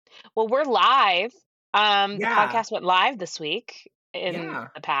Well, we're live. The Yeah, podcast went live this week in yeah.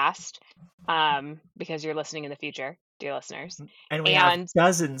 the past, because you're listening in the future, dear listeners, And we have and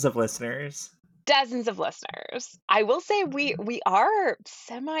dozens of listeners. dozens of listeners. I will say we are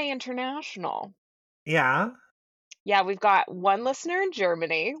semi-international. Yeah. Yeah, we've got one listener in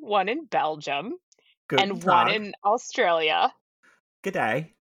Germany, one in Belgium, Guten and one Tag. in Australia. Good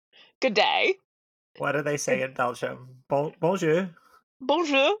day. Good day. What do they say in Belgium? Bonjour.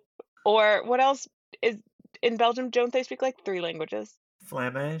 Bonjour. Or what else is in Belgium? Don't they speak like three languages?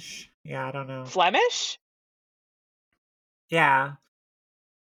 Flemish. Yeah, I don't know. Flemish? Yeah.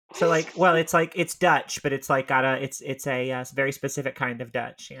 So it's Dutch, but it's like got a it's a very specific kind of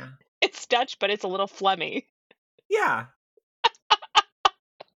Dutch. Yeah. It's Dutch, but it's a little phlegmy. Yeah.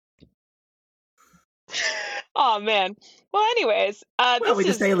 Oh man. Well, anyways, Well, this we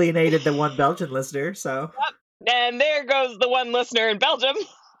just is, alienated the one Belgian listener, so and there goes the one listener in Belgium.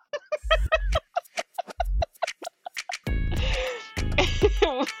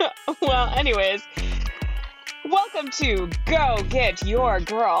 Well, anyways, welcome to Go Get Your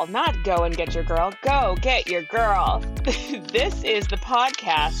Girl. Not go and get your girl, go get your girl. This is the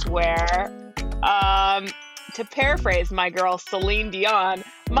podcast where, to paraphrase my girl Celine Dion,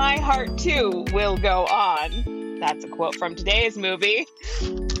 my heart too will go on. That's a quote from today's movie.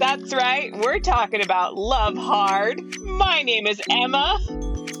 That's right, we're talking about Love Hard. My name is Emma.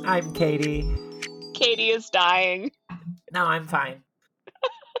 I'm Katie. Katie is dying. No, I'm fine.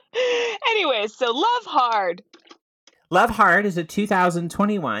 Anyways, so Love Hard. Love Hard is a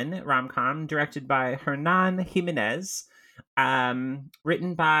 2021 rom-com directed by Hernan Jimenez,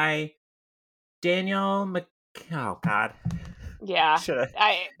 written by Daniel Oh God, Yeah. should have.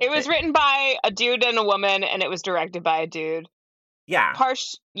 It was written by a dude and a woman, and it was directed by a dude. Yeah,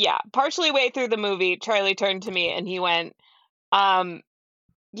 Partially way through the movie, Charlie turned to me and he went,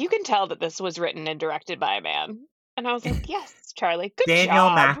 you can tell that this was written and directed by a man. And I was like, yes, Charlie, good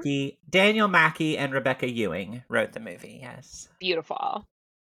job. Daniel Mackey, and Rebecca Ewing wrote the movie. Yes. Beautiful.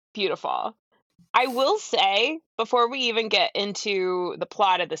 Beautiful. I will say, before we even get into the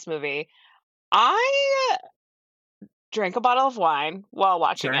plot of this movie, I drank a bottle of wine while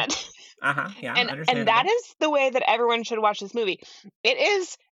watching Sure. it. Yeah, And that understandable. is the way that everyone should watch this movie. It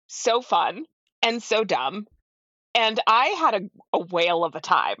is so fun and so dumb. And I had a whale of a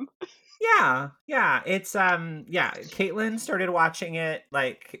time. Yeah. It's Caitlin started watching it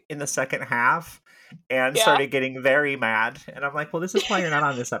like in the second half and Yeah, started getting very mad. And I'm like, well, this is why you're not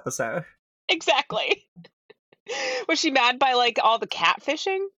on this episode. exactly. Was she mad by like all the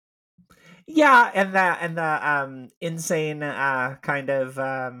catfishing? Yeah, and the insane kind of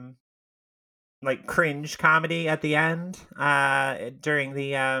like cringe comedy at the end during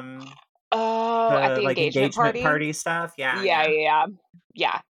Oh, at the the like engagement engagement party? party stuff. Yeah, Yeah, yeah. yeah, yeah.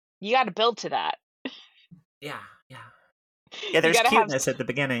 Yeah. You got to build to that. Yeah, yeah. Yeah, You there's got to have, cuteness at the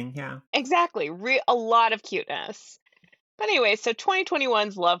beginning, yeah. exactly, a lot of cuteness. But anyway, so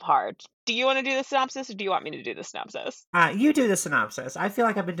 2021's Love Hard. Do you want to do the synopsis or do you want me to do the synopsis? You do the synopsis. I feel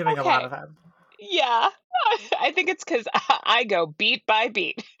like I've been doing a lot Okay. of them. Yeah. I think it's because I go beat by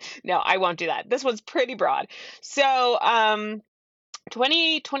beat. No, I won't do that. This one's pretty broad. So,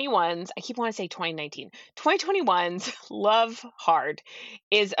 2021's, I keep wanting to say 2019. 2021's Love Hard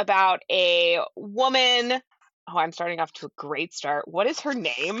is about a woman. Oh, I'm starting off to a great start. What is her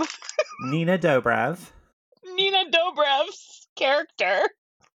name? Nina Dobrev. Nina Dobrev's character,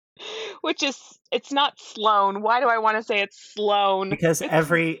 which is, it's not Sloane. Why do I want to say it's Sloane? Because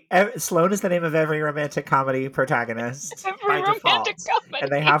Sloane is the name of every romantic comedy protagonist Every by romantic default,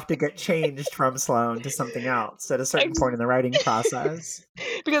 and they comedy. have to get changed from Sloane to something else at a certain point in the writing process.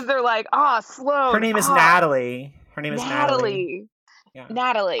 Because they're like, Her Sloane, name is Natalie. Natalie, Yeah,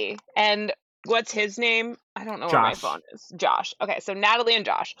 Natalie. And what's his name? I don't know where my Josh. phone is. Josh. Okay, so Natalie and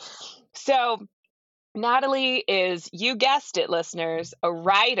Josh. So Natalie is, you guessed it, listeners, a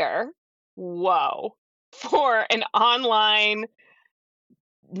writer. Whoa. For an online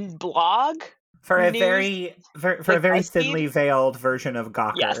blog, For a news, like very BuzzFeed. thinly veiled version of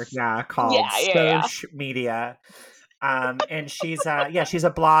Gawker, Yes. yeah, called Yeah, yeah, yeah. Sposh Media. And she's she's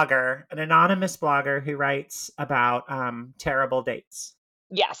a blogger, an anonymous blogger who writes about terrible dates.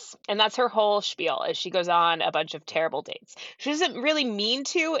 Yes, and that's her whole spiel, is she goes on a bunch of terrible dates. She doesn't really mean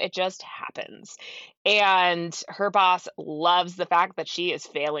to, it just happens. And her boss loves the fact that she is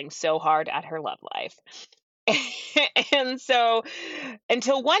failing so hard at her love life. And so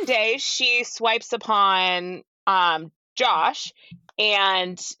until one day she swipes upon Josh,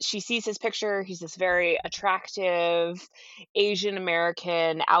 And she sees his picture. He's this very attractive Asian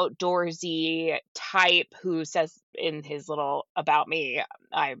American outdoorsy type who says in his little about me,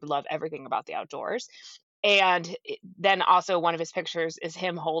 I love everything about the outdoors. And then also one of his pictures is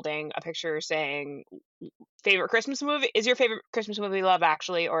him holding a picture saying, favorite Christmas movie? Is your favorite Christmas movie Love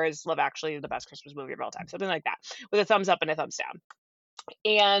Actually, or is Love Actually the best Christmas movie of all time? Something like that, with a thumbs up and a thumbs down.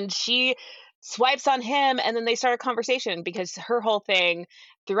 And she swipes on him, and then they start a conversation because her whole thing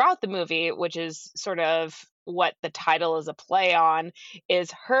throughout the movie, which is sort of what the title is a play on,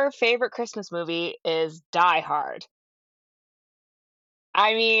 is her favorite Christmas movie is Die Hard.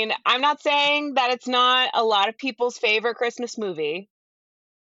 I mean, I'm not saying that it's not a lot of people's favorite Christmas movie.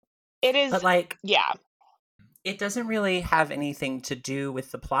 It is, But like, yeah, it doesn't really have anything to do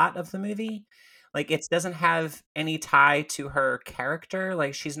with the plot of the movie. Like, it doesn't have any tie to her character.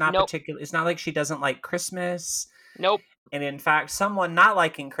 Like, she's not nope, particular. It's not like she doesn't like Christmas. nope, And in fact, someone not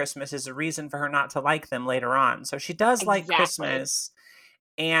liking Christmas is a reason for her not to like them later on. So she does like exactly. Christmas.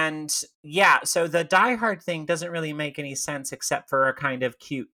 And yeah, so the Die Hard thing doesn't really make any sense except for a kind of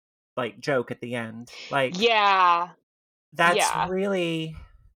cute, like, joke at the end. Like, Yeah, that's yeah, really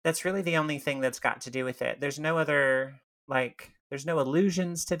that's really the only thing that's got to do with it. There's no other, like, there's no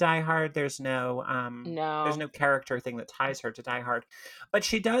allusions to Die Hard. There's no, no character thing that ties her to Die Hard. But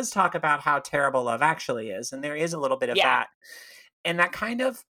she does talk about how terrible Love Actually is, and there is a little bit of yeah, that. And that kind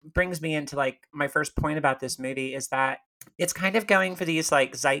of brings me into, like, my first point about this movie is that it's kind of going for these,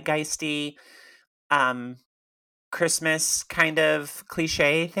 like, zeitgeisty um Christmas kind of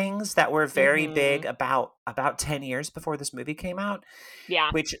cliche things that were very big mhm, about 10 years before this movie came out, yeah,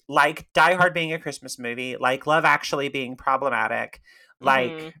 which, like Die Hard being a Christmas movie, like Love Actually being problematic,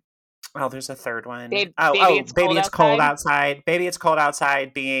 like, mhm. oh, there's a third one. Baby, it's Baby cold It's Cold outside. Outside. Baby It's Cold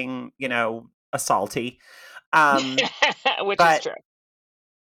Outside being, assaulty. Um, Which is but true.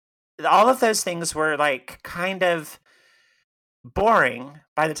 all of those things were, like, kind of boring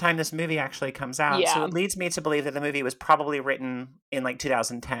by the time this movie actually comes out. So Yeah, it leads me to believe that the movie was probably written in, like,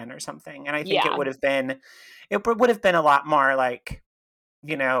 2010 or something. And I think yeah, would have been a lot more like,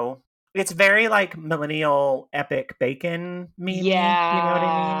 you know, it's very, like, millennial epic bacon memey. You know what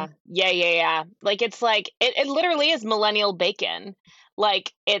I yeah, mean? yeah. Like it literally is millennial bacon.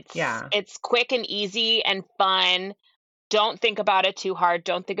 Like Yeah. it's quick and easy and fun. Don't think about it too hard.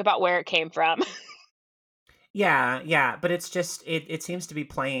 Don't think about where it came from. Yeah, yeah. But it's just it seems to be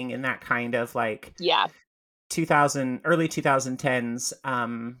playing in that kind of, like, Yeah. 2010s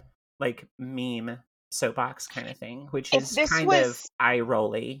like, meme soapbox kind of thing, which If is this kind of was eye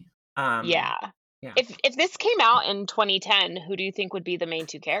rolly. Yeah. Yeah. If this came out in 2010, who do you think would be the main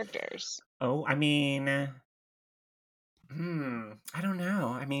two characters? Oh, I mean, I don't know.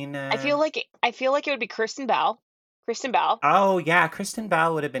 I mean, I feel like it would be Kristen Bell. Kristen Bell. oh yeah, Kristen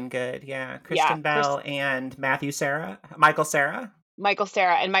Bell would have been good. Yeah, Yeah, Kristen Bell and Michael Sarah. Michael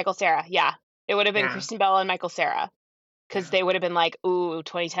Sarah. Yeah. It would have been Yeah, Kristen Bell and Michael Sarah. Because yeah. they would have been like, "Ooh,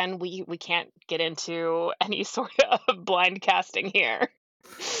 2010, we can't get into any sort of blind casting here,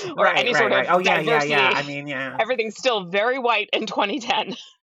 or Right, any right, sort right. of Oh yeah, yeah, yeah. diversity." I mean, yeah, Everything's still very white in 2010.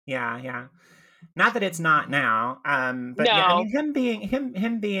 yeah, yeah. Not that it's not now. But yeah, I mean, No,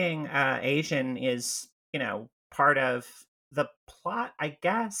 him being Asian is, part of the plot, I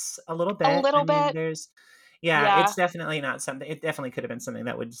guess, a little a bit. I little mean, bit. yeah, it's Yeah, definitely not something. It definitely could have been something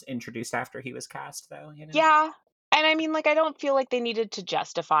that was introduced after he was cast, though. yeah. And I mean, like, I don't feel like they needed to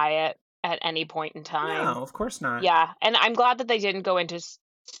justify it at any point in time. No, of course not. Yeah, and I'm glad that they didn't go into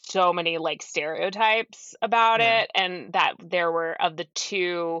so many like stereotypes about Yeah. it, and that there were of the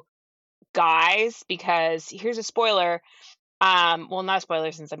two guys. Because here's a spoiler. Well, not a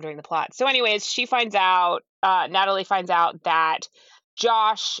spoiler since I'm doing the plot. So, anyways, Natalie finds out that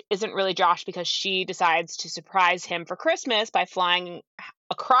Josh isn't really Josh because she decides to surprise him for Christmas by flying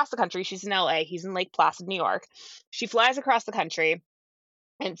across the country. She's in LA, he's in Lake Placid, New York. She flies across the country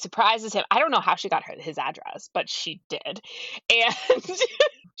and surprises him. I don't know how she got his address, but she did. And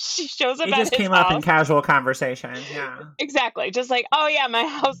she shows up It at just his came up in house. casual conversation. Yeah. Exactly. Just like, oh yeah, my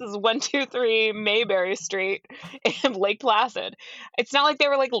house is 123 Mayberry Street in Lake Placid. It's not like they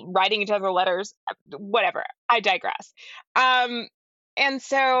were like writing each other letters. Whatever. I digress. Um, and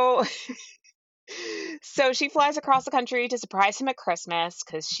so she flies across the country to surprise him at Christmas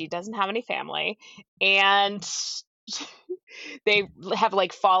because she doesn't have any family, and they have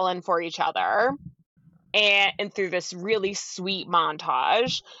like fallen for each other, and through this really sweet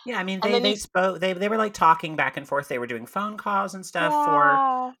montage, Yeah, I mean, and they then they you, spoke they were, like, talking back and forth. They were doing phone calls and stuff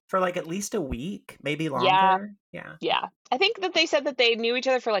yeah, for, like, at least a week, maybe yeah, longer. Yeah. yeah. I think that they said that they knew each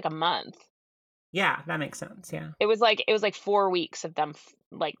other for like a month. Yeah, that makes sense. Yeah. It was like 4 weeks of them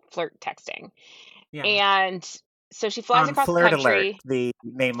like flirt texting. Yeah. And so she flies On across the Flirt Alert, country. the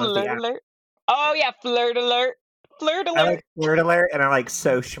name of the Flirt app. alert. Oh yeah, flirt alert. Flirt I alert. like Flirt Alert and I like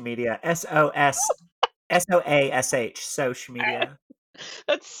social media. SOASH, social media.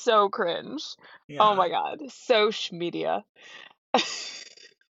 That's so cringe. Oh Yeah. my god. Social media.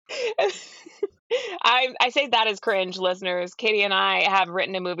 I say that as cringe, listeners. Katie and I have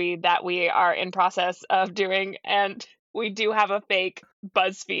written a movie that we are in process of doing, and we do have a fake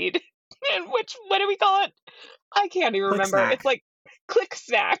BuzzFeed. And what do we call it? I can't even Click remember. It's Snack. like Click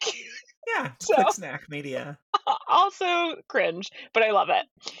Snack. Yeah, it's So Click Snack Media. also cringe, but I love it.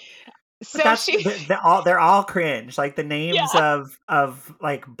 But So that's she, they're all cringe. Like the names yeah, of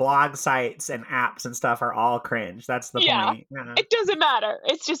like blog sites and apps and stuff are all cringe. That's the yeah. point. Yeah. It doesn't matter.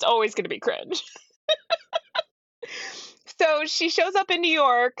 It's just always going to be cringe. So she shows up in New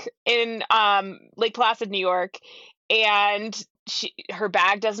York, in Lake Placid, New York, and her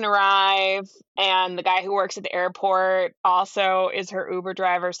bag doesn't arrive, and the guy who works at the airport also is her Uber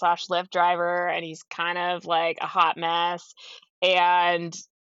driver slash Lyft driver, and he's kind of like a hot mess. And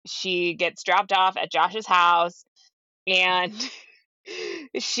she gets dropped off at Josh's house, and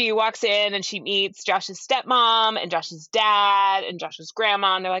she walks in and she meets Josh's stepmom and Josh's dad and Josh's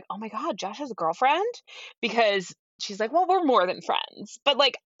grandma, and they're like, "Oh my god, Josh has a girlfriend?" Because she's like, "Well, we're more than friends, but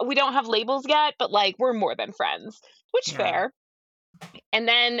like we don't have labels yet, but like we're more than friends," which Yeah. fair. And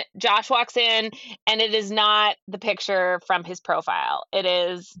then Josh walks in, and it is not the picture from his profile. It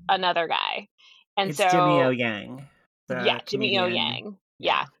is another guy. And It's Jimmy O so, Yang, yeah, the Jimmy O comedian. Yang.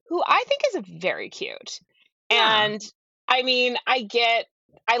 Yeah, Yeah. who I think is very cute. Yeah. And I mean, I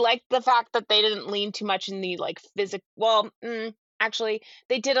like the fact that they didn't lean too much in the like actually,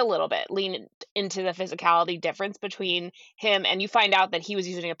 they did a little bit lean into the physicality difference between him, and you find out that he was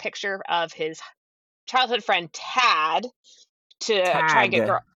using a picture of his childhood friend Tad to try and get Tag.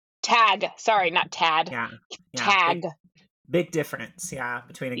 girl. Tag, sorry, not Tad. Yeah. Yeah. Tag. Big difference. Yeah.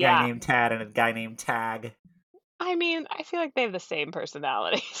 Between a guy Yeah. named Tad and a guy named Tag. I mean, I feel like they have the same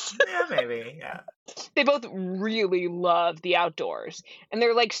personalities. Yeah, maybe. Yeah. They both really love the outdoors, and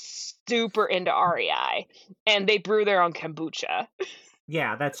they're like super into REI, and they brew their own kombucha.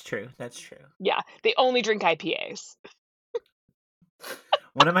 Yeah, that's true. That's true. Yeah, they only drink IPAs.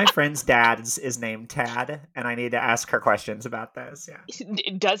 One of my friend's dads is named Tad, and I need to ask her questions about this. Yeah.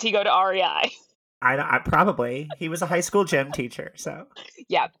 Does he go to REI? I probably he was a high school gym teacher, so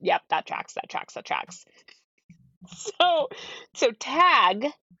Yep, that tracks. So,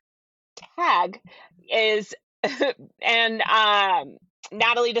 tag is, and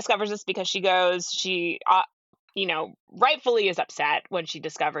Natalie discovers this because she rightfully is upset when she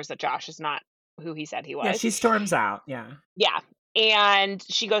discovers that Josh is not who he said he yeah, was. she storms out. Yeah. Yeah. And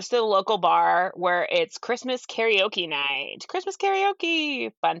she goes to the local bar where it's Christmas karaoke night. Christmas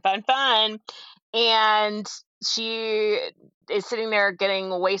karaoke. Fun, fun, fun. And she is sitting there getting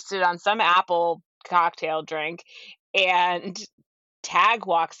wasted on some apple cocktail drink. And Tag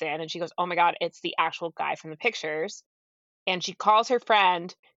walks in and she goes, "Oh my God, it's the actual guy from the pictures." And she calls her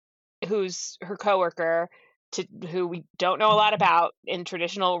friend, who's her coworker, who we don't know a lot about in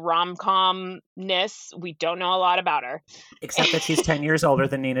traditional rom-com-ness. We don't know a lot about her. Except that she's 10 years older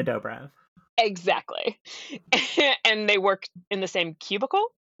than Nina Dobrev. Exactly. And they work in the same cubicle.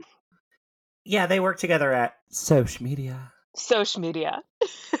 Yeah, they work together at social media. Social media.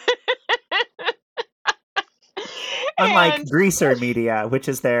 Unlike And Greaser Media, which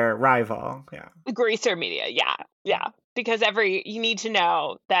is their rival. Yeah. Greaser Media, yeah. Because you need to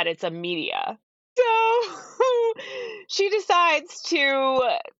know that it's a media. So she decides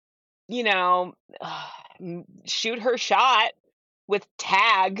to, shoot her shot with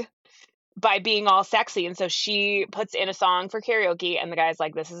Tag by being all sexy. And so she puts in a song for karaoke, and the guy's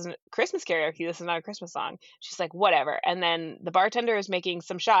like, "This isn't Christmas karaoke. This is not a Christmas song." She's like, "Whatever." And then the bartender is making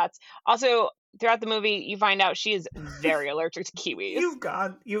some shots. Also, throughout the movie, you find out she is very allergic to kiwis.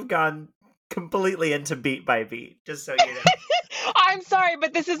 You've gone completely into beat by beat, just so you know. I'm sorry,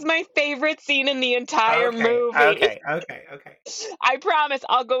 but this is my favorite scene in the entire movie. Okay. I promise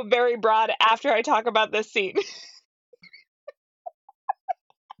I'll go very broad after I talk about this scene.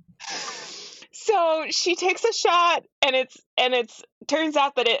 So she takes a shot, and it's turns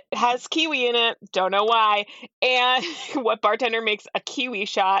out that it has kiwi in it. Don't know why. And what bartender makes a kiwi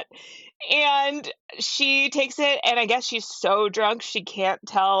shot, and she takes it, and I guess she's so drunk she can't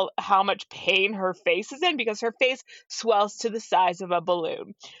tell how much pain her face is in because her face swells to the size of a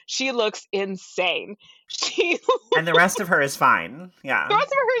balloon. She looks insane. And the rest of her is fine. Yeah. The rest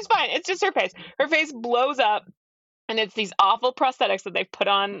of her is fine. It's just her face. Her face blows up, and it's these awful prosthetics that they've put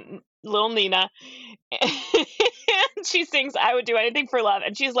on little Nina. And she sings I Would Do Anything for Love,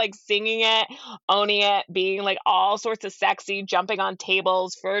 and she's like singing it, owning it, being like all sorts of sexy, jumping on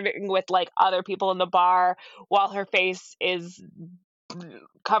tables, flirting with like other people in the bar while her face is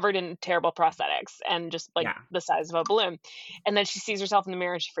covered in terrible prosthetics and just like Yeah. the size of a balloon. And then she sees herself in the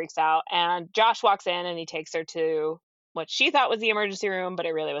mirror and she freaks out, and Josh walks in and he takes her to what she thought was the emergency room, but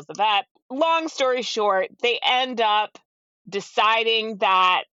it really was the vet. Long story short, they end up deciding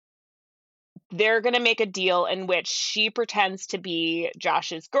that they're going to make a deal in which she pretends to be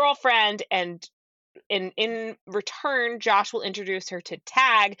Josh's girlfriend, and in return Josh will introduce her to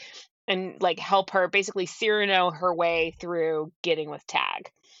Tag and like help her basically Cyrano her way through getting with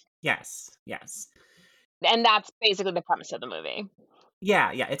Tag. Yes. Yes. And that's basically the premise of the movie.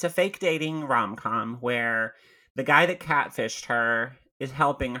 Yeah, yeah. It's a fake dating rom-com where the guy that catfished her is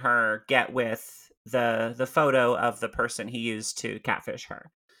helping her get with the photo of the person he used to catfish her.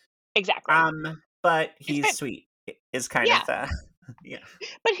 Exactly. But It's he's been, sweet. Is kind yeah, of the yeah.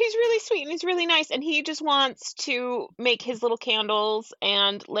 but he's really sweet and he's really nice, and he just wants to make his little candles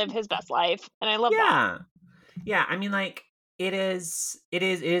and live his best life, and I love that. Yeah. Yeah, I mean, like, it is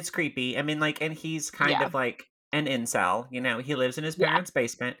creepy. I mean, like, and he's kind Yeah. of like an incel, he lives in his Yeah. parents'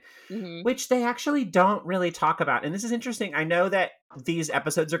 basement, Hmm. which they actually don't really talk about. And this is interesting. I know that these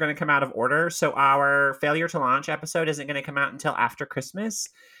episodes are going to come out of order, so our failure to launch episode isn't going to come out until after Christmas.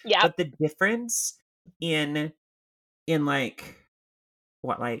 Yep. But the difference in like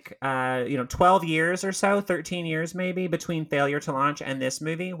what, like 12 years or so, 13 years maybe, between failure to launch and this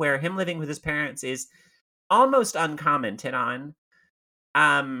movie, where him living with his parents is almost uncommented on,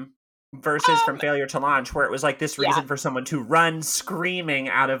 versus from Um, failure to launch, where it was like this yeah. reason for someone to run screaming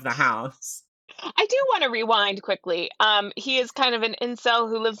out of the house. I do want to rewind quickly. He is kind of an incel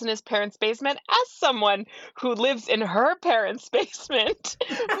who lives in his parents' basement. As someone who lives in her parents' basement,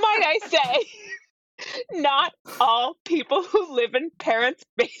 might I say, not all people who live in parents'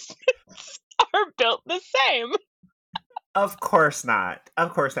 basements are built the same. Of course not.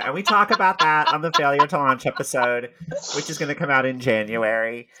 Of course not. And we talk about that on the failure to launch episode, which is going to come out in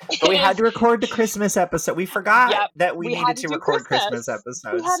January. But we It had is, to record the Christmas episode. We forgot yep, that we we needed had to to do record Christmas Christmas.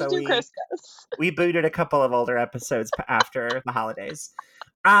 We episodes. had to So do we Christmas. we booted a couple of older episodes after the holidays.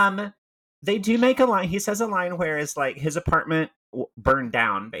 Um, they do make a line. He says a line where is like his apartment burned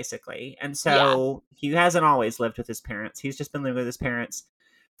down, basically, and Yeah, so he hasn't always lived with his parents. He's just been living with his parents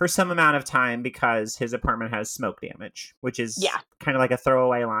for some amount of time because his apartment has smoke damage, which is yeah, kind of like a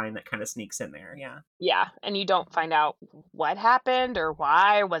throwaway line that kind of sneaks in there. Yeah. yeah. And you don't find out what happened or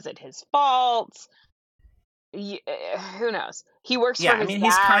why. Was it his fault? Who knows? He works Yeah, for I his mean,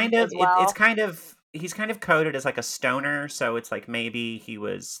 he's dad kind of as it's well. kind of he's kind of coded as like a stoner, so it's like maybe he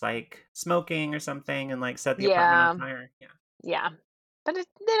was like smoking or something and like set the apartment on Yeah, fire. Yeah. yeah. But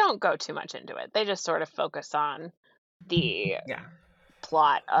they don't go too much into it. They just sort of focus on the Yeah.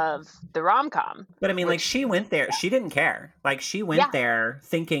 plot of the rom-com, But I mean, like, which, she went there. yeah, She didn't care. Like, she went yeah, there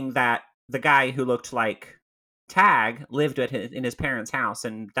thinking that the guy who looked like Tag lived in his parents' house,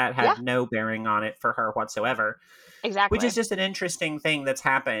 and that yeah, had no bearing on it for her whatsoever. Which is exactly. just an interesting thing that's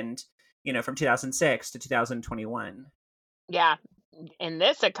happened, from 2006 to 2021. Yeah. In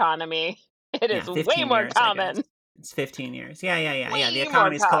this economy, it is Yeah, way 15 more years, I guess. common. It's 15 years. Yeah, yeah, yeah, yeah. The Way more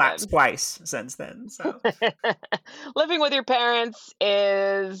economy's collapsed common. twice since then. So, Living with your parents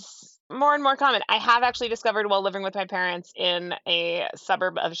is more and more common. I have actually discovered while living with my parents in a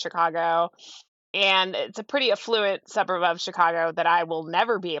suburb of Chicago, and it's a pretty affluent suburb of Chicago that I will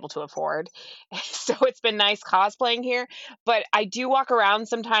never be able to afford. So it's been nice cosplaying here, but I do walk around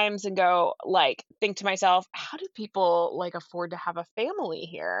sometimes and go like think to myself, how do people like afford to have a family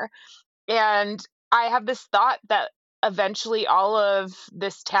here? And I have this thought that eventually all of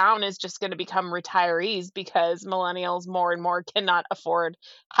this town is just going to become retirees because millennials more and more cannot afford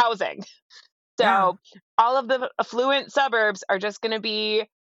housing. yeah. So all of the affluent suburbs are just going to be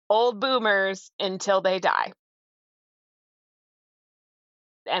old boomers until they die.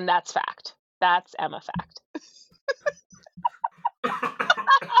 And that's fact. That's Emma fact.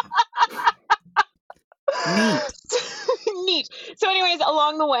 Neat. Neat. So, anyways,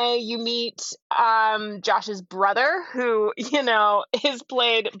 along the way, you meet Josh's brother, who, is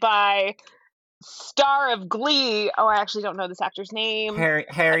played by star of Glee. Oh, I actually don't know this actor's name.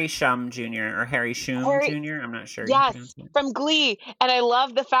 Harry Shum Jr. or Harry Shum Harry, Jr. I'm not sure you yes, pronounce it. from Glee. And I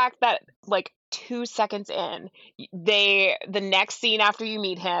love the fact that, like, 2 seconds in, the next scene after you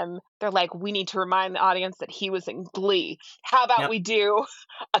meet him, they're like, we need to remind the audience that he was in Glee. How about Yep. we do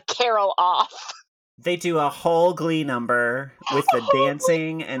a Carol off? They do a whole Glee number with the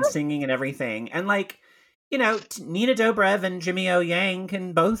dancing and singing and everything. And like you know, Nina Dobrev and Jimmy O Yang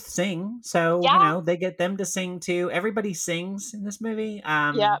can both sing, so you Yeah, know they get them to sing too. Everybody sings in this movie.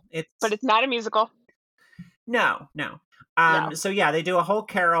 yeah, but It's it's not a musical. no, no. No, So yeah, they do a whole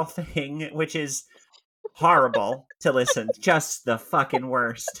carol thing, which is horrible to listen. Just the fucking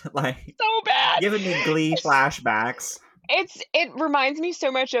worst. Like so bad. giving me Glee flashbacks. It reminds me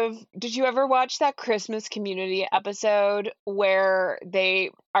so much of, did you ever watch that Christmas Community episode where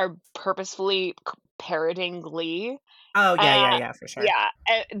they are purposefully parroting Glee? Oh yeah, yeah, Uh, yeah, for sure. yeah,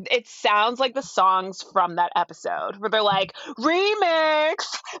 it sounds like the songs from that episode where they're like, remix,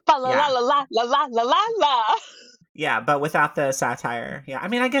 fa la la Yeah. la la la la la la la. Yeah, but without the satire. Yeah. I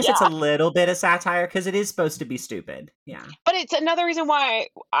mean, I guess it's a Yeah, little bit of satire because it is supposed to be stupid. Yeah. but it's another reason why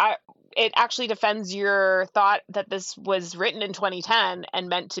it actually defends your thought that this was written in 2010 and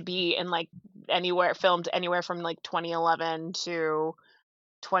meant to be in like filmed anywhere from like 2011 to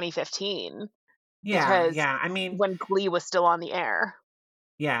 2015, Yeah, because yeah. I mean, when Glee was still on the air.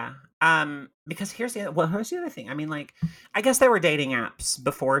 yeah. Because here's the other thing. I mean, like, I guess there were dating apps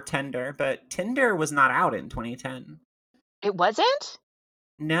before Tinder, but Tinder was not out in 2010. It wasn't?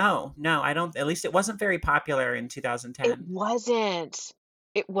 No, no, I don't. At least it wasn't very popular in It 2010. wasn't.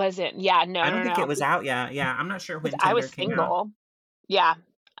 It wasn't. Yeah, no, I don't no, think it no. was out yet. Yeah, I'm not sure Because when I was Tinder came out. single. Yeah,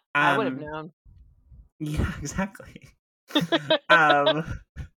 I would have Um, known. yeah, exactly. Um,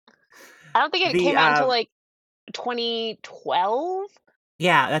 I don't think it the came out until like 2012.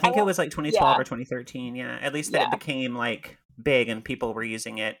 Yeah, I I think it won't. was like 2012 Yeah, or 2013. Yeah, at least that it yeah, became like big and people were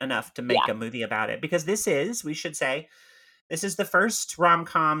using it enough to make yeah, a movie about it. Because we should say, this is the first rom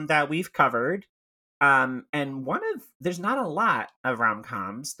com that we've covered. And there's not a lot of rom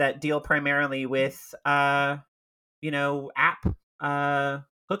coms that deal primarily with, app, uh,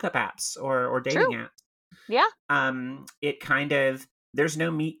 hookup apps or dating true. apps. Yeah, It kind of there's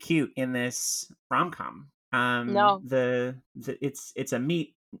no meet cute in this rom com. no, It's a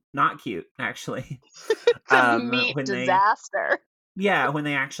meet not cute actually. it's a meat When they disaster. yeah when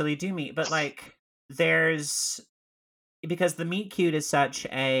they actually do meet, but like there's because the meet cute is such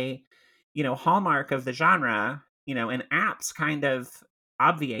a hallmark of the genre, and apps kind of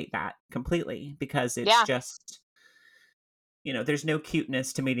obviate that completely because it's Yeah, just there's no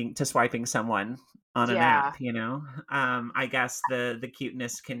cuteness to swiping someone on an yeah. app. I guess the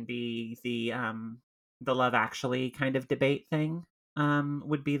cuteness can be the Love Actually kind of debate thing.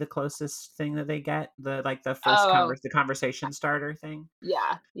 Would be the closest thing that they get, the first Oh, the conversation starter thing.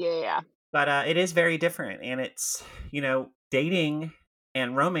 yeah, yeah, yeah, But it is very different, and it's dating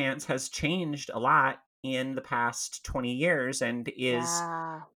and romance has changed a lot in the past 20 years and is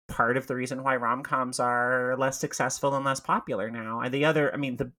yeah, part of the reason why rom-coms are less successful and less popular now. And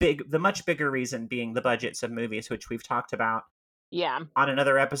the much bigger reason being the budgets of movies, which we've talked about yeah. on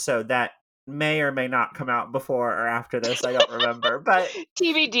another episode that may or may not come out before or after this. I don't remember, but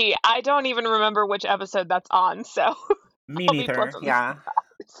TBD. I don't even remember which episode that's on, so me I'll be neither. pleasantly Yeah.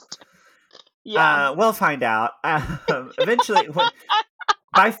 surprised. Yeah, We'll find out. Eventually,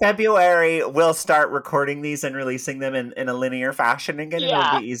 by February, we'll start recording these and releasing them in a linear fashion again, and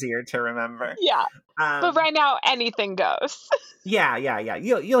it'll be yeah, easier to remember. yeah. But Um, right now, anything goes. yeah, yeah, yeah.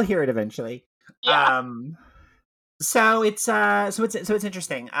 You'll hear it eventually. Yeah. Um, so it's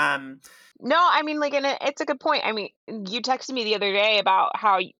interesting. No, I mean, like, and it's a good point. I mean, you texted me the other day about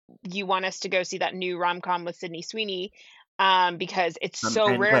how you want us to go see that new rom-com with Sydney Sweeney, because it's so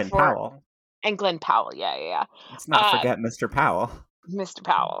And rare Glenn for, Powell. and Glenn Powell, yeah, yeah, Let's yeah. not forget Mr. Powell. Mr.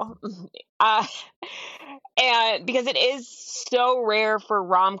 Powell. Uh, and because it is so rare for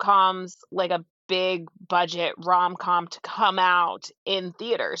rom-coms, like a big budget rom-com, to come out in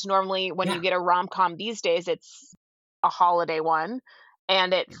theaters. Normally, when you Yeah, get a rom-com these days, it's a holiday one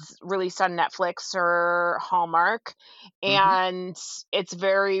and yeah. it's released on Netflix or Hallmark, Hmm. and it's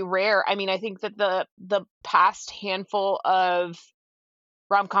very rare. I mean, I think that the past handful of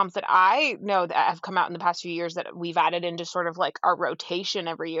rom-coms that I know that have come out in the past few years that we've added into sort of like our rotation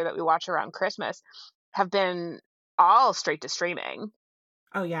every year that we watch around Christmas have been all straight to streaming.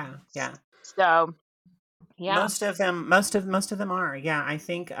 Oh yeah, yeah. So, yeah. Most of them are. Yeah, I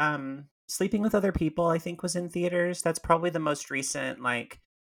think Sleeping with Other People I think was in theaters. That's probably the most recent like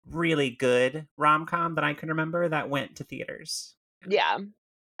really good rom-com that I can remember that went to theaters. Yeah. Yeah.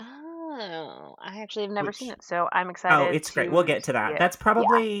 Oh, I actually have never seen Which it, so I'm Oh, excited it's great. We'll to get to see that. it.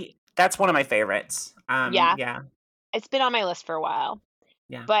 Yeah. That's one of my favorites. Yeah. Yeah. It's been on my list for a while.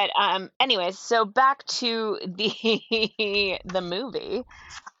 Yeah. But anyways, so back to the movie.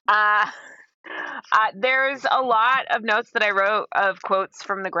 Uh there's a lot of notes that I wrote of quotes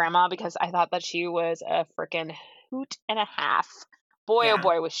from the grandma because I thought that she was a freaking hoot and a half. boy, oh Yeah.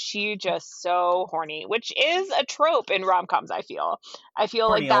 boy, was she just so horny, which is a trope in rom-coms, I feel. I feel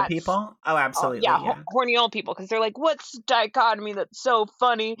like Horny old that's, people? Oh, yeah, absolutely, yeah. horny old people, because they're like, what's dichotomy that's so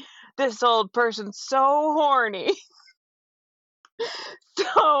funny? This old person's so horny.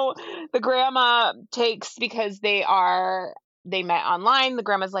 So the grandma takes, because they met online. The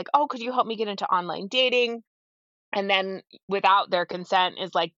grandma's like, oh, could you help me get into online dating? And then without their consent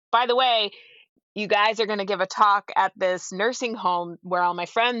is like, by the way, you guys are going to give a talk at this nursing home where all my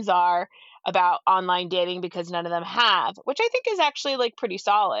friends are about online dating because none of them have, which I think is actually like pretty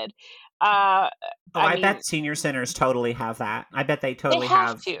solid. Uh, Oh, I I mean, bet senior centers totally have that. I bet they they totally have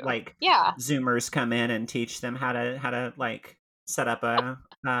have, to. like, Yeah. Zoomers come in and teach them how to, like, set up a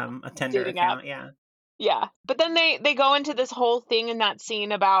Tinder Dating app. account, yeah. Yeah. But then they go into this whole thing in that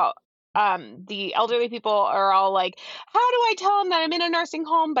scene about the elderly people are all like, how do I tell them that I'm in a nursing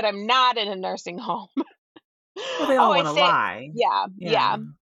home, but I'm not in a nursing home? Well, they Oh, all I wanna say, lie. yeah, Yeah. yeah.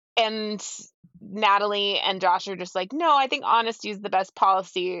 And Natalie and Josh are just like, no, I think honesty is the best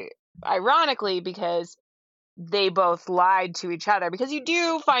policy, ironically, because they both lied to each other. Because you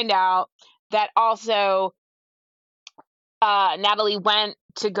do find out that also Natalie went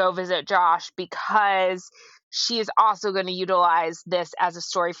to go visit Josh because she is also going to utilize this as a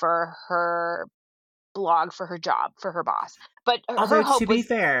story for her blog, for her job, for her boss. But her Although, to hope be was,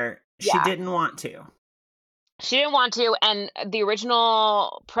 fair, she yeah, didn't want to. she didn't want to, and the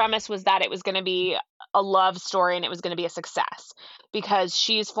original premise was that it was going to be a love story and it was going to be a success because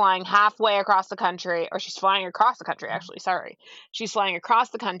she's flying halfway across the country, or she's flying across the country, actually, sorry. She's flying across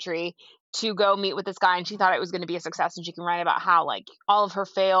the country to go meet with this guy, and she thought it was going to be a success, and she can write about how like all of her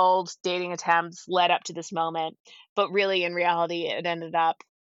failed dating attempts led up to this moment, but really in reality it ended up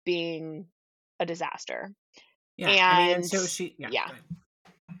being a disaster. Yeah, I mean, and And so she yeah, yeah. go ahead.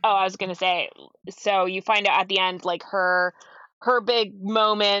 Oh, I was gonna say, so you find out at the end, like her big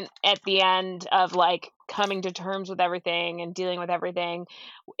moment at the end of like coming to terms with everything and dealing with everything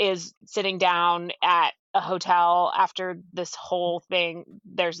is sitting down at a hotel after this whole thing.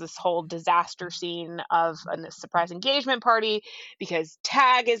 There's this whole disaster scene of a surprise engagement party because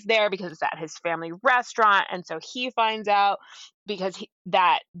Tag is there because it's at his family restaurant, and so he finds out because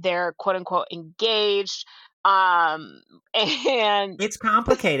that they're quote unquote engaged. Um, and It's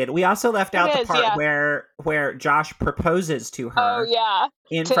complicated. We also left it out the is, part yeah. where Josh proposes to Oh, her yeah.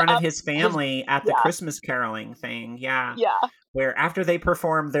 in To front of up his his, family at the yeah, Christmas caroling thing, yeah, yeah. where after they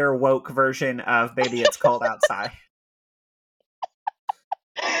perform their woke version of "Baby It's Cold Outside."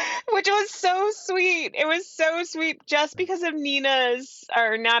 Which was so sweet. It was so sweet just because of Nina's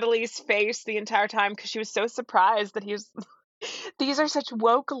or Natalie's face the entire time, because she was so surprised that he was. These are such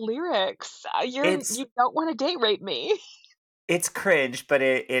woke lyrics. It's You don't want to date rape me. it's cringe, but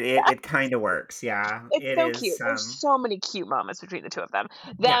Yeah, it kinda works, yeah. it's It so is, cute. There's so many cute moments between the two of them.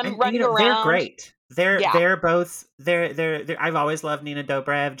 yeah, Them and, running they're around. great. They're Yeah. they're both they're I've always loved Nina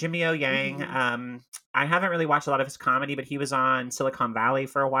Dobrev. Jimmy O Yang, Hmm. I haven't really watched a lot of his comedy, but he was on Silicon Valley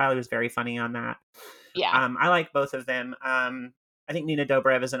for a while. He was very funny on that. Yeah. I like both of them. I think Nina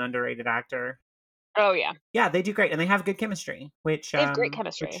Dobrev is an underrated actor. Oh, yeah. Yeah, they do great, and they have good chemistry, They have great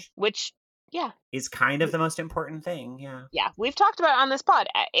chemistry, which which, yeah. is kind of the most important thing. Yeah, Yeah, we've talked about it on this pod.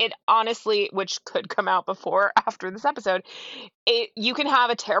 It honestly, which could come out before or after this episode, you can have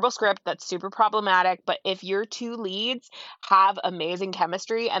a terrible script that's super problematic, but if your two leads have amazing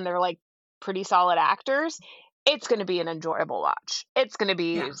chemistry and they're like pretty solid actors, it's going to be an enjoyable watch. It's going to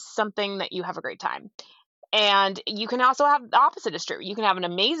yeah, be something that you have a great time. And you can also have the opposite is true. You can have an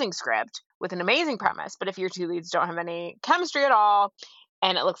amazing script with an amazing premise, but if your two leads don't have any chemistry at all,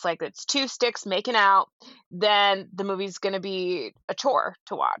 and it looks like it's two sticks making out, then the movie's going to be a chore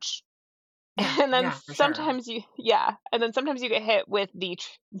to watch. yeah, And then yeah, for sure. sometimes you get hit with the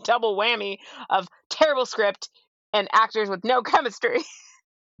double whammy of terrible script and actors with no chemistry,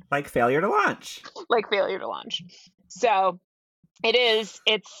 Like failure to launch. like failure to launch. So it's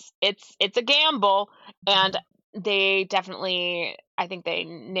a gamble, and they definitely, I think they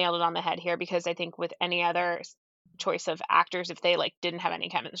nailed it on the head here, because I think with any other choice of actors, if they like didn't have any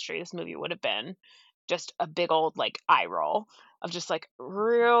chemistry, this movie would have been just a big old like eye roll of just like,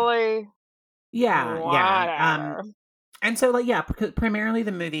 really, Yeah, yeah. whatever. And so, like, yeah, because primarily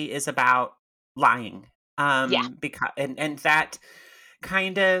the movie is about lying. Yeah. Because and that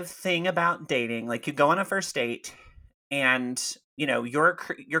kind of thing about dating, like you go on a first date, and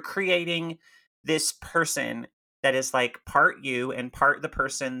you're creating this person that is like part you and part the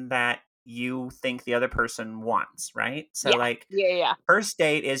person that you think the other person wants, right? So, Yeah. like, Yeah. Yeah. first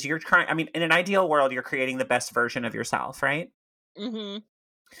date is you're trying. I mean, in an ideal world, you're creating the best version of yourself, right? Mm-hmm.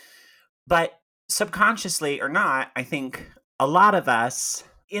 But subconsciously or not, I think a lot of us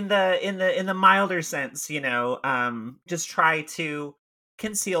in the milder sense, just try to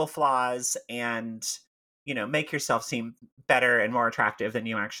conceal flaws and, make yourself seem better and more attractive than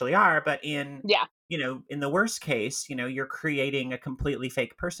you actually are. But Yeah. in the worst case, you're creating a completely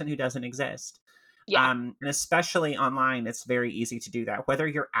fake person who doesn't exist. Yeah. And especially online, it's very easy to do that, whether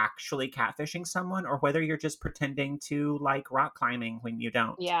you're actually catfishing someone or whether you're just pretending to like rock climbing when you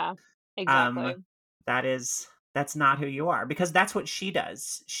don't. Yeah. Um, Exactly. that's not who you are, because that's what she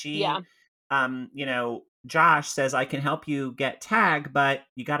does. Yeah. Josh says, I can help you get tag, but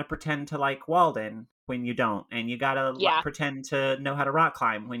you got to pretend to like Walden when you don't. And you got to Yeah. pretend to know how to rock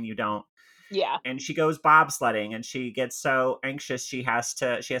climb when you don't. Yeah. And she goes bobsledding and she gets so anxious she has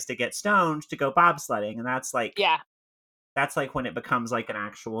to get stoned to go bobsledding. And Yeah. that's like when it becomes like an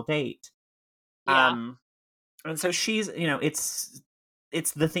actual date. Yeah. Um, and so she's,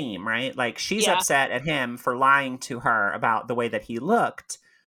 it's the theme, right? Like she's Yeah. upset at him for lying to her about the way that he looked,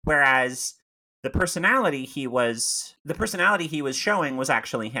 whereas the personality he was showing was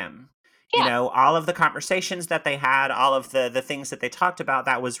actually him. Yeah. All of the conversations that they had, all of the things that they talked about,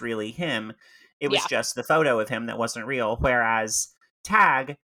 that was really him. It was Yeah. just the photo of him that wasn't real. Whereas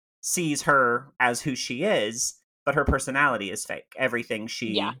Tag sees her as who she is, but her personality is fake.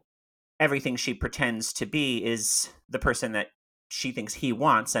 Yeah. Everything she pretends to be is the person that she thinks he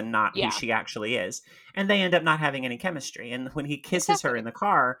wants and not who Yeah. she actually is. And they end up not having any chemistry. And when he kisses her in Exactly. the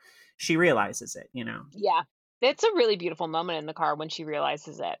car, she realizes it. Yeah. It's a really beautiful moment in the car when she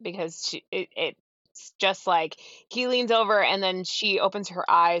realizes it, because it's just like he leans over and then she opens her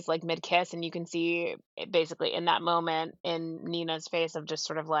eyes like mid kiss, and you can see it basically in that moment in Nina's face of just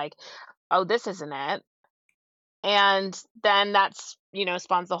sort of like, oh, this isn't it. And then that's,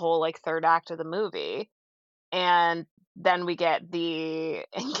 spawns the whole like third act of the movie. And then we get the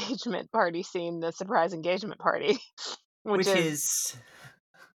engagement party scene, the surprise engagement party, which Which is, is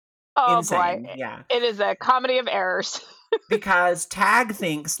oh boy, insane. Yeah. it is a comedy of errors. Because Tag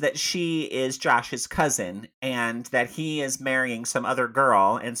thinks that she is Josh's cousin and that he is marrying some other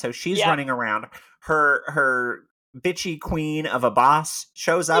girl, and so she's Yep. running around. Her bitchy queen of a boss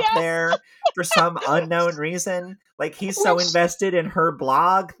shows up Yes. there for some unknown reason. Like he's so Which invested in her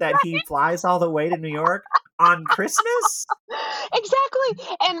blog that he flies all the way to New York on Christmas. exactly.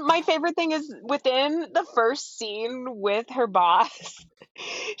 And my favorite thing is within the first scene with her boss,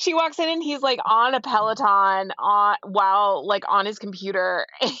 she walks in and he's like on a Peloton on while like on his computer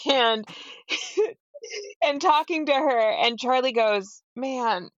and and talking to her, and Charlie goes,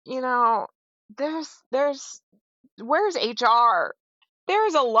 "Man, there's where's HR?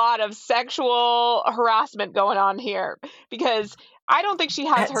 There's a lot of sexual harassment going on here, because I don't think she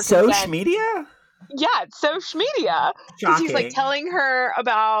has At her Soch consent." Media? Yeah, it's social media, because he's like Shocking. telling her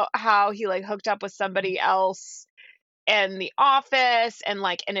about how he like hooked up with somebody else in the office, and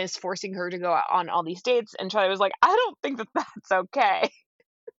like and is forcing her to go out on all these dates, and Charlie was like, I don't think that that's okay.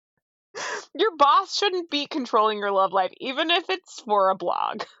 Your boss shouldn't be controlling your love life, even if it's for a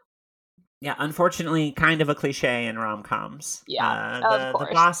blog. Yeah, unfortunately, kind of a cliche in rom-coms. Yeah, of The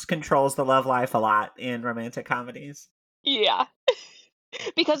course. boss controls the love life a lot in romantic comedies. Yeah,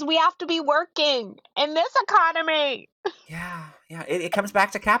 because we have to be working in this economy. Yeah, yeah. It comes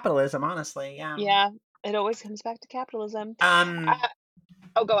back to capitalism, honestly. Yeah. Yeah, it always comes back to capitalism. Um, Uh,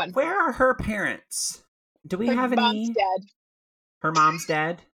 oh, go on. where are her parents? Do we Her have mom's any? dead. Her mom's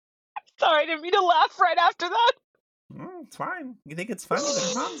dead. Sorry, I didn't mean to laugh right after that. It's fine. You think it's funny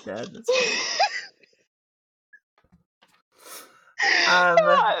that her mom's dead? That's fine. Um,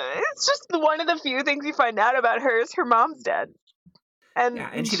 It's just one of the few things you find out about her is her mom's dead, yeah, and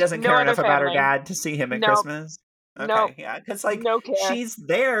and she doesn't no care other enough about her family. dad to see him at Nope, Christmas. nope, Okay, yeah, because like no care. she's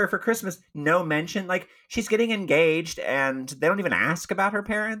there for Christmas, no mention. Like she's getting engaged, and they don't even ask about her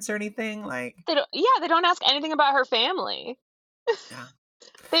parents or anything. Like, They don't. Yeah, they don't ask anything about her family. yeah,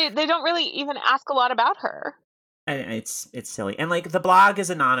 They don't really even ask a lot about her. and it's silly. And like the blog is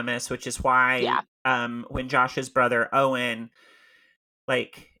anonymous, which is why Yeah, when Josh's brother Owen,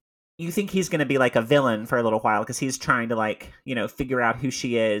 like, you think he's going to be like a villain for a little while because he's trying to like figure out who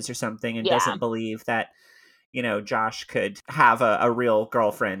she is or something, and yeah, doesn't believe that Josh could have a real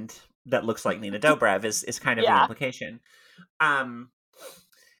girlfriend that looks like Nina Dobrev is kind of the yeah, implication. Um,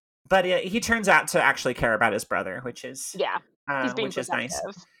 but he turns out to actually care about his brother, yeah. He's being which is nice.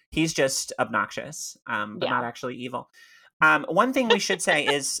 protective. He's just obnoxious, but Yeah, not actually evil. One thing we should say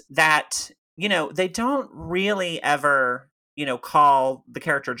is that they don't really ever call the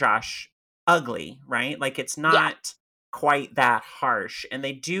character Josh ugly, right? Like it's yeah, not quite that harsh, and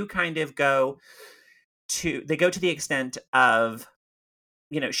they do kind of go to the extent of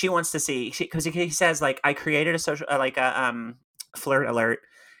she wants to see, because he says, like, I created a social, like a flirt alert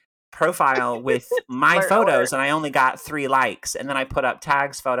profile with my Flirt photos, alert. and I only got 3 likes, and then I put up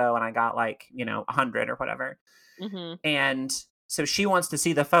Tag's photo and I got like 100 or whatever. Mm-hmm. And so she wants to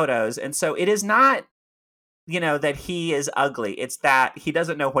see the photos, and so it is not that he is ugly, it's that he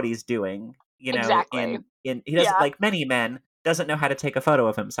doesn't know what he's doing, Exactly. in he doesn't, Yeah. like many men, doesn't know how to take a photo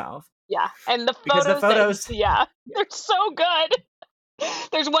of himself, Yeah. And the because the photos that photos. they're so good.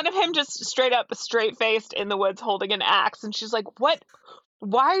 There's one of him just straight faced in the woods holding an axe, and she's like, "What?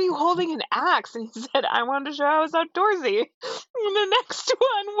 Why are you holding an axe?" And he said, "I wanted to show I was outdoorsy." And the next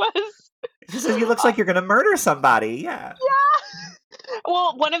one was, She says, "You looks like you're gonna murder somebody." Yeah. yeah.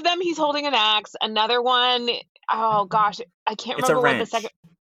 Well, one of them he's holding an axe. Another one, oh gosh, I can't It's a remember what the second.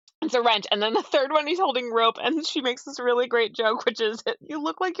 wrench. It's a wrench. And then the third one he's holding rope, and she makes this really great joke, which is, "You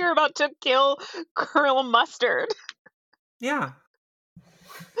look like you're about to kill Colonel Mustard." Yeah.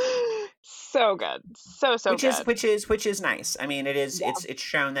 So good. So Which is good. nice. I mean, Yeah. it's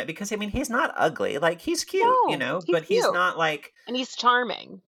shown that, because I mean, he's not ugly. Like, he's cute, No, he's but he's cute not like, and he's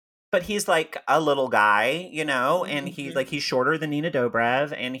charming. but he's like a little guy, and Mhm. he's shorter than Nina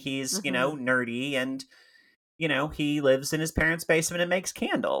Dobrev, and he's, Mhm. nerdy, and he lives in his parents' basement and makes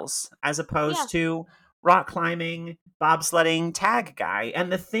candles, as Yeah. opposed to rock climbing, bobsledding, tag guy.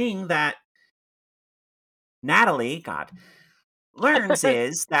 And the thing that Natalie, God, learns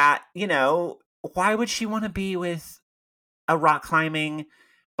is that, why would she want to be with a rock climbing,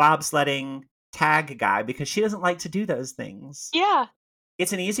 bobsledding, tag guy? Because she doesn't like to do those things. Yeah.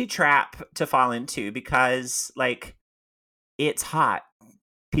 It's an easy trap to fall into, because, like, it's hot.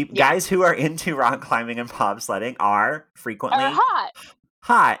 Yeah. Guys who are into rock climbing and bobsledding are Are frequently hot.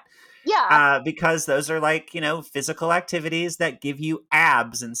 hot, Yeah. because those are, like, physical activities that give you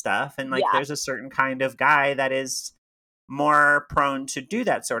abs and stuff. And, like, Yeah. there's a certain kind of guy that is more prone to do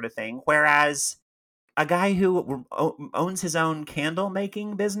that sort of thing. Whereas a guy who owns his own candle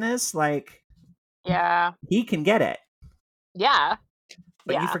making business, like, Yeah. he can get it. Yeah.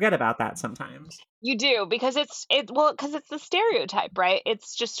 But you Yeah. forget about that sometimes. You do, because because it's the stereotype, right?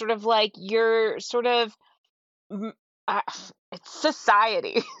 It's just sort of like you're sort of mm, uh, it's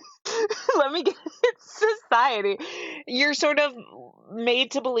society. Let me get it's society. You're sort of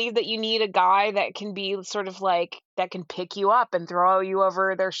made to believe that you need a guy that can be sort of like that can pick you up and throw you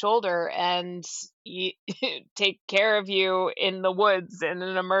over their shoulder and take care of you in the woods in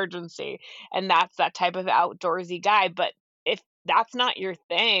an emergency. And that's that type of outdoorsy guy. But if that's not your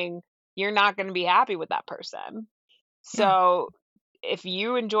thing, you're not going to be happy with that person. Yeah. So if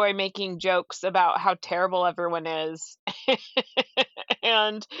you enjoy making jokes about how terrible everyone is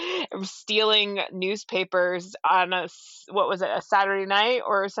and stealing newspapers on what was it, a Saturday night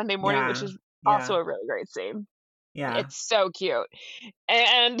or a Sunday morning, which Yeah. is also Yeah. a really great scene. Yeah. It's so cute.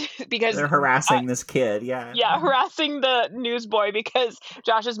 And because They're harassing this kid. Yeah. yeah, harassing the newsboy because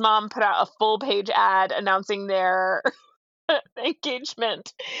Josh's mom put out a full page ad announcing their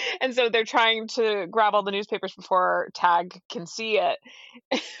engagement. And so they're trying to grab all the newspapers before Tag can see it.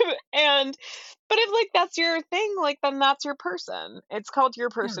 And but if like that's your thing, like then that's your person. It's called your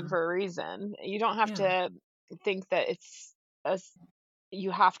person Yeah. for a reason. You don't have Yeah. to think that a,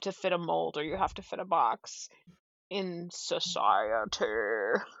 you have to fit a mold or you have to fit a box in society.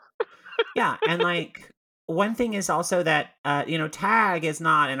 Yeah. And, like, one thing is also that, Tag is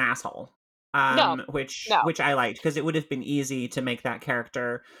not an asshole. No, no, Which I liked, because it would have been easy to make that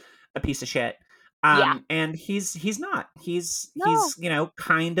character a piece of shit. yeah, And he's not. no, He's,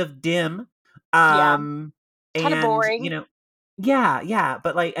 kind of dim. yeah, Um, kind of and, boring. yeah, yeah,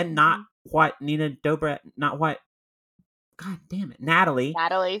 but, like, and not Mhm. what Nina Dobrev, not what, God damn it, Natalie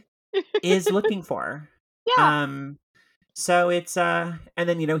Natalie. is looking for. Yeah, Um, so it's, and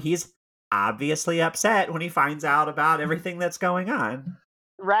then, he's obviously upset when he finds out about everything that's going on.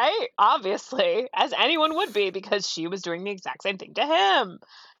 right? Obviously, as anyone would be, because she was doing the exact same thing to him.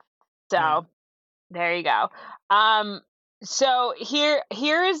 Yeah. So there you go. Um, so here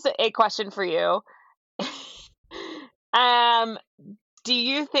is a question for you. um, do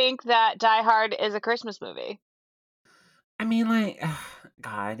you think that Die Hard is a Christmas movie? I mean, like,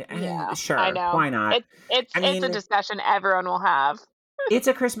 God, Yeah, I sure, know. why not? I It's a mean, discussion everyone will have. it's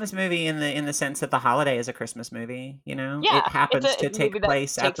a Christmas movie in the sense that the holiday is a Christmas movie. It Yeah, happens to it's a movie take that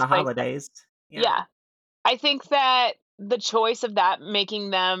place at takes the place. holidays. Yeah. Yeah, I think that the choice of that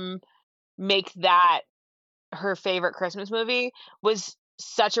making them make that her favorite Christmas movie was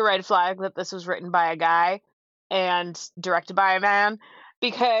such a red flag that this was written by a guy and directed by a man,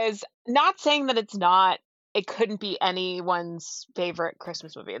 because not saying that it couldn't be anyone's favorite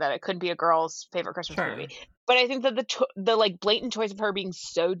Christmas movie, that it couldn't be a girl's favorite Christmas movie. Sure. But I think that the like blatant choice of her being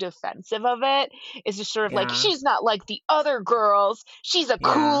so defensive of it is just sort of like, Yeah. she's not like the other girls. She's a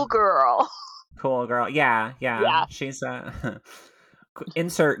Yeah. cool girl. Cool girl. Yeah, yeah. Yeah, She's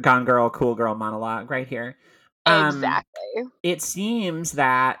insert Gone Girl, cool girl monologue right here. Um, exactly. it seems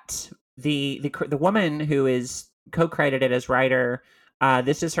that the woman who is co-credited as writer,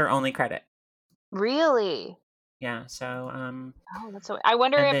 this is her only credit. Really? Yeah. So, Oh, that's so. I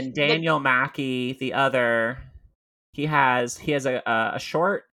wonder and if then the Daniel Mackey, the other, he has a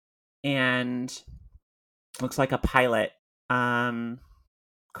short and looks like a pilot.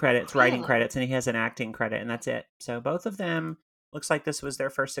 Credits, writing really. credits, and he has an acting credit, and that's it. So both of them looks like this was their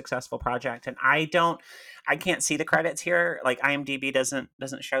first successful project. And I can't see the credits here. Like IMDb doesn't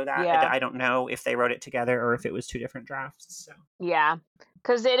show that. Yeah, I don't know if they wrote it together or if it was two different drafts. So yeah.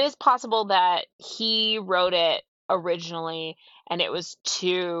 Because it is possible that he wrote it originally, and it was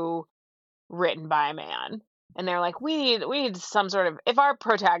too written by a man. And they're like, we need some sort of, if our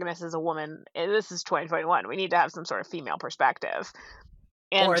protagonist is a woman, this is 2021, we need to have some sort of female perspective.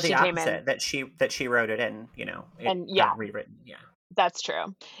 And or the she came in, opposite, that she wrote it and it and yeah, got rewritten. Yeah. that's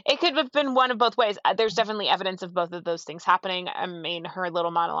true. It could have been one of both ways. There's definitely evidence of both of those things happening. I mean, her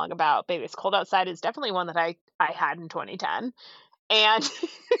little monologue about "Baby, it's cold outside" is definitely one that I had in 2010, and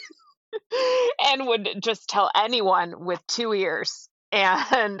and would just tell anyone with 2 ears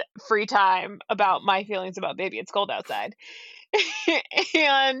and free time about my feelings about "Baby, it's cold outside."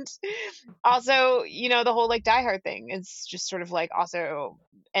 And also, the whole like Die Hard thing is just sort of like also,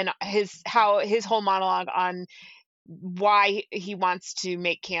 and his whole monologue on why he wants to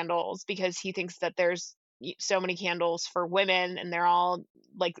make candles, because he thinks that there's so many candles for women and they're all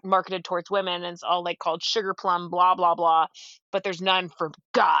like marketed towards women, and it's all like called sugar plum blah blah blah, but there's none for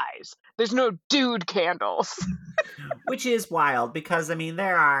guys. There's no dude candles. Which is wild because I mean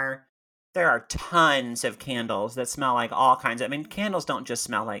there are tons of candles that smell like all kinds of. I mean, candles don't just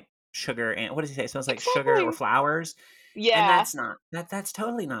smell like sugar and what does he say? It smells like sugar or Exactly. flowers. And Yeah. that's not that's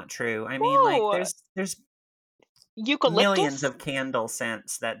totally not true. I mean, like No. there's millions Eucalyptus. of candle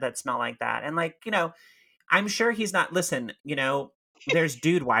scents that smell like that. And like, I'm sure he's not listen, there's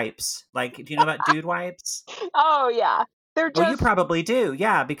dude wipes. Like, do you know about dude wipes? Oh yeah. They're Oh, you just probably do.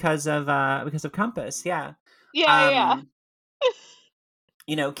 Yeah, because of Compass. Yeah. yeah, yeah, yeah. Um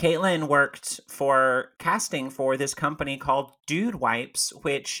Caitlin worked for casting for this company called Dude Wipes,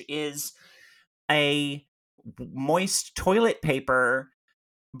 which is a moist toilet paper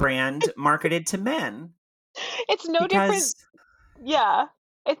brand marketed to men It's no different. because Yeah.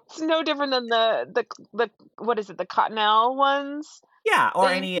 It's no different than the what is it? The Cottonelle ones. yeah, or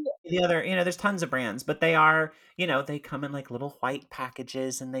They any of the other, there's tons of brands, but they are, they come in like little white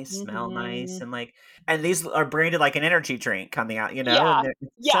packages and they smell nice Mhm. and these are branded like an energy drink on the out, and Yeah. they're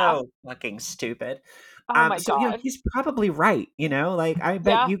Yeah. so fucking stupid. Oh my So god. he's probably right, like I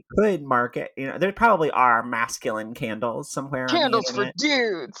bet Yeah. you could market, there probably are masculine candles somewhere on the Candles for internet.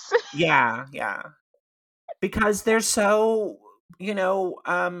 dudes. Yeah, yeah. Because they're so,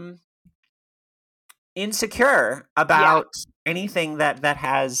 insecure Yeah. about anything that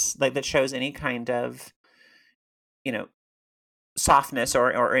has like that shows any kind of, you know, softness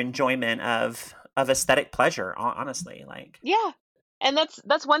or enjoyment of aesthetic pleasure, honestly, like Yeah. And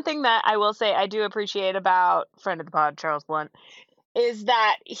that's one thing that I will say I do appreciate about friend of the pod, Charles Blunt, is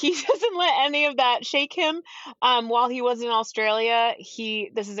that he doesn't let any of that shake him. While he was in Australia,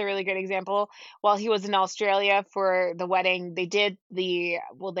 this is a really good example. While he was in Australia for the wedding, they did they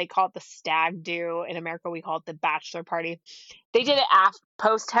call it the stag do. In America, we call it the bachelor party. They did it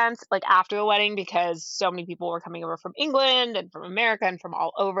post tense, like after the wedding, because so many people were coming over from England and from America and from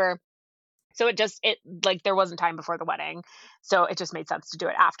all over. So it like there wasn't time before the wedding. So it just made sense to do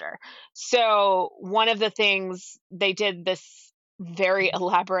it after. So one of the things they did this very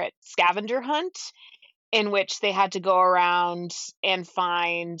elaborate scavenger hunt in which they had to go around and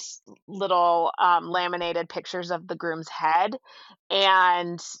find little laminated pictures of the groom's head,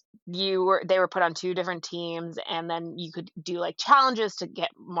 and they were put on two different teams, and then you could do like challenges to get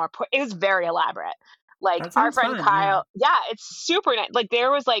more it was very elaborate. Like that our sounds friend fun. Yeah. Kyle, yeah, it's super nice. Like there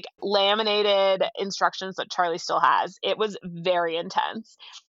was like laminated instructions that Charlie still has. It was very intense.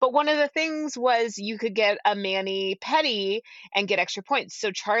 But one of the things was you could get a mani pedi and get extra points. So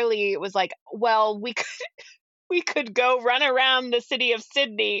Charlie was like, "Well, we could go run around the city of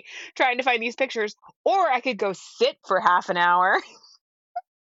Sydney trying to find these pictures, or I could go sit for half an hour."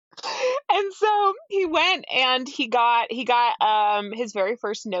 And so he went and he got his very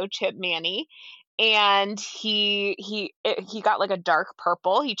first no chip mani, and he got like a dark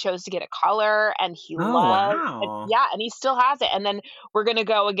purple. He chose to get a color, and he Oh, loved it. wow. Yeah, and he still has it. And then we're gonna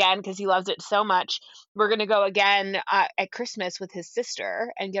go again because he loves it so much. We're gonna go again at Christmas with his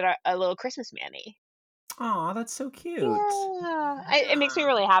sister and get a little Christmas Manny. Oh, that's so cute. Yeah, it makes me Yeah.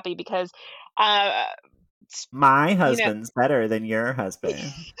 really happy because, uh, My you know, husband's better than your husband.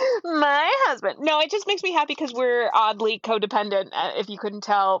 my husband. No, it just makes me happy because we're oddly codependent, if you couldn't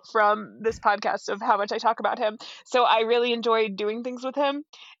tell from this podcast of how much I talk about him. So I really enjoy doing things with him,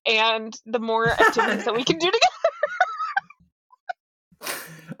 and the more activities that we can do together.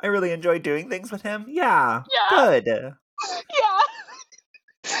 I really enjoy doing things with him. Yeah, Yeah, good. yeah.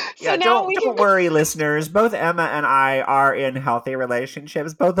 So Yeah, now we can. don't worry, listeners. Both Emma and I are in healthy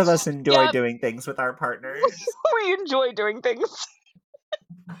relationships. Both of us enjoy Yep, doing things with our partners. we enjoy doing things.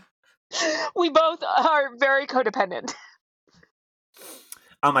 We both are very codependent.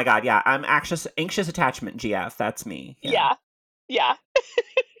 Oh my god, yeah. I'm anxious attachment GF. That's me. Yeah. Yeah, yeah.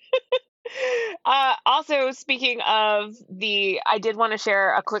 Also, speaking of I did want to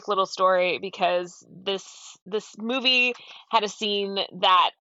share a quick little story because this movie had a scene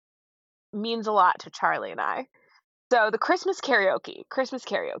that means a lot to Charlie and I. So the Christmas karaoke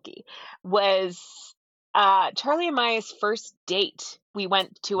was Charlie and Maya's first date. We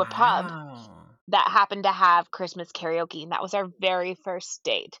went to a pub Wow. that happened to have Christmas karaoke, and that was our very first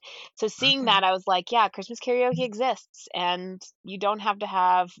date. So seeing Okay. that, I was like, yeah, Christmas karaoke exists, and you don't have to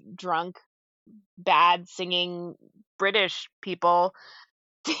have drunk, bad singing British people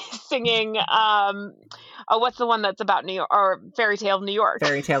singing oh, what's the one that's about New York, or Fairy Tale of New York?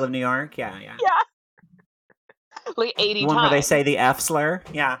 Fairy Tale of New York. Yeah, yeah. Yeah, like The 80 one where they times. say the F slur.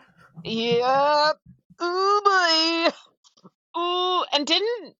 Yeah. Yep. Ooh boy. Ooh, and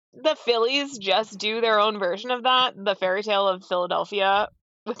didn't the Phillies just do their own version of that? The Fairy Tale of Philadelphia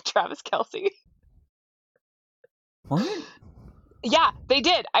with Travis Kelce? What? Yeah, they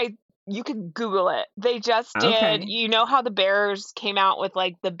did. You could Google it. They just did. Okay. You know how the Bears came out with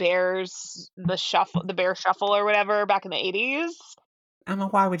like the Bear Shuffle or whatever back in the 80s? Emma,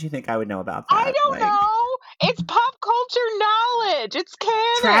 why would you think I would know about I that? don't Like know. It's pop culture knowledge. It's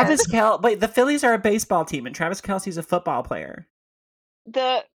canon. Travis Kel. Wait, the Phillies are a baseball team, and Travis Kelce's a football player.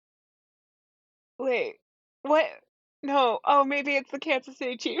 The Wait. What? No. Oh, maybe it's the Kansas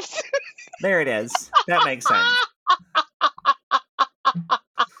City Chiefs. There it is. That makes sense.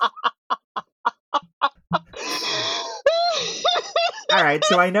 All right,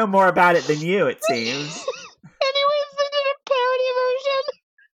 so I know more about it than you, it seems. Anyways, they did a parody version.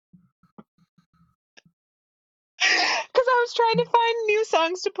 Because I was trying to find new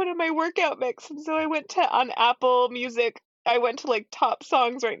songs to put in my workout mix, and so I went to on Apple Music. I went to like top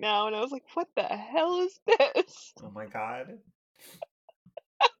songs right now, and I was like, "What the hell is this?" Oh my god.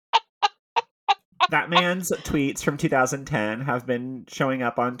 That man's tweets from 2010 have been showing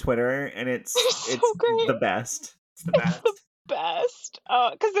up on Twitter, and They're it's so great. the best. It's the It's the best. best.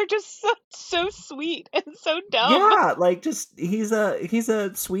 Because they're just so sweet and so dumb. Yeah, like just he's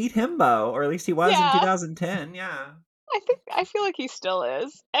a sweet himbo, or at least he was in Yeah, 2010. Yeah. I feel like he still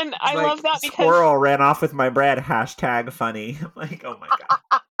is, and It's I love like that because squirrel ran off with my bread, hashtag funny. I'm like, oh my god.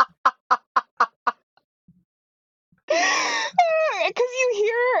 because you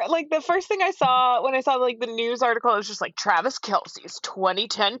hear like the first thing I saw when I saw like the news article, it was just like Travis Kelce's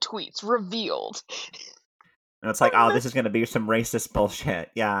 2010 tweets revealed. And it's like, oh, this is gonna be some racist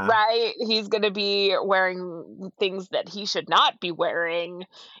bullshit. Yeah. Right? He's going to be wearing things that he should not be wearing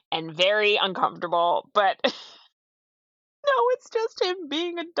and very uncomfortable. But no, it's just him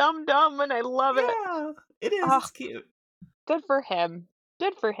being a dumb dumb, and I love it. Yeah. It is. Oh, It's cute. good for him.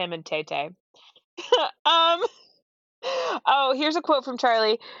 Good for him and Tay Tay. um, oh, here's a quote from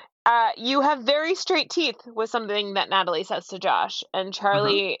Charlie. You have very straight teeth was something that Natalie says to Josh. And Uh-huh.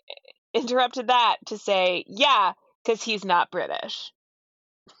 Charlie interrupted that to say, yeah, because he's not British.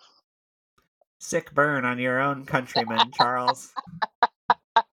 Sick burn on your own countryman, Charles.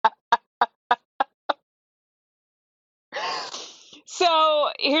 So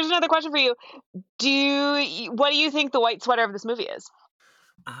here's another question for you. What do you think the white sweater of this movie is?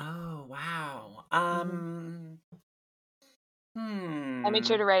 Oh, wow. Mhm. I made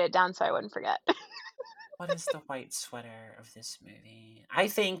sure Hmm. to write it down so I wouldn't forget. What is the white sweater of this movie? I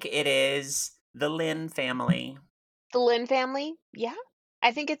think it is the Lynn family. The Lynn family? Yeah.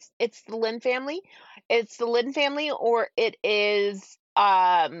 I think it's the Lynn family. It's the Lynn family, or it is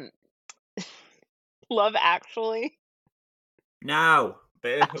Love Actually. No.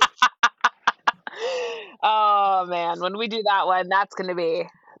 Boo. Oh man, when we do that one, that's gonna be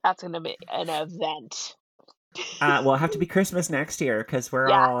an event. Well, it'll have to be Christmas next year because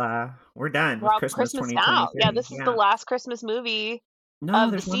Yeah, we're done we're with all Christmas Christmased out. Yeah, 2023. this is the Yeah. last Christmas movie No,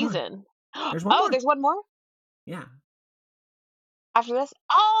 of the there's one more. season. There's one Oh, more. there's one more Yeah. after this?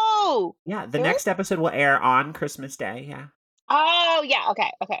 Oh, Yeah. The there is? next episode will air on Christmas Day. Yeah. Oh, yeah. Okay,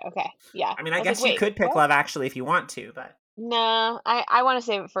 okay, okay. Yeah. I mean, I I was like, guess you wait, could pick what? Love Actually if you want to, but No, I want to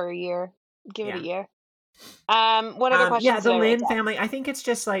save it for a year. Give it a yeah. year. What other Yeah, questions the did I write Lynn down? family, I think it's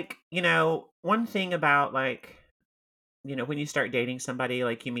just like, one thing about like, when you start dating somebody,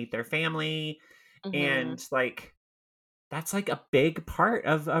 like you meet their family Hmm. and like that's like a big part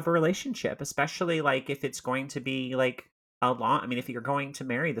of a relationship, especially like if it's going to be like I mean, if you're going to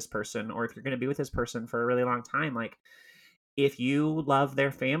marry this person or if you're going to be with this person for a really long time, like if you love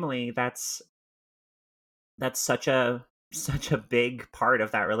their family, that's such a big part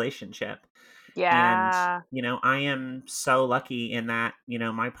of that relationship. And, Yeah, I am so lucky in that,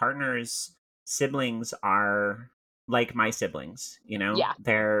 my partner's siblings are like my siblings, yeah,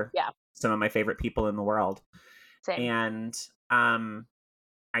 they're yeah. some of my favorite people in the world. Same. And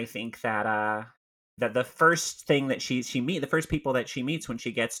I think that the first thing that the first people that she meets when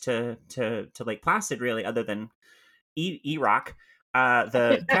she gets to Lake Placid, really, other than Rock,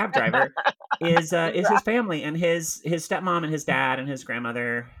 the cab driver, is his Right. family, and his stepmom and his dad and his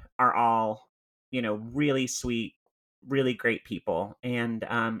grandmother are all really sweet, really great people. And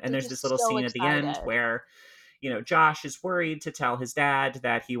They're there's this just little so scene at the end excited. where Josh is worried to tell his dad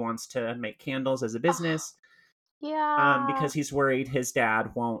that he wants to make candles as a Oh, business, yeah, because he's worried his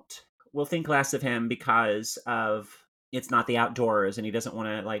dad will think less of him because of it's not the outdoors, and he doesn't want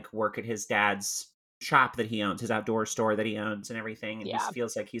to like work at his dad's shop that he owns, his outdoor store that he owns and everything, and he yeah.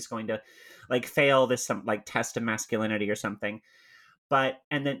 feels like he's going to like fail this some like test of masculinity or something. But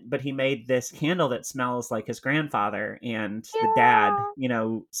he made this candle that smells like his grandfather, and the dad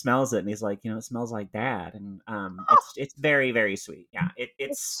Yeah. smells it, and he's like, it smells like dad. And Oh, it's very, very sweet. Yeah,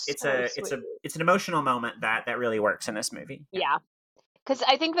 it's so sweet. it's an emotional moment that really works in this movie. Yeah. Yeah. Because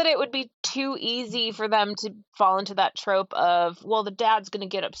I think that it would be too easy for them to fall into that trope of, well, the dad's going to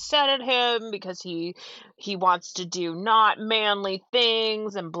get upset at him because he wants to do not manly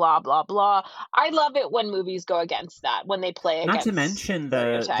things and blah blah blah. I love it when movies go against that, when they play Not to against mention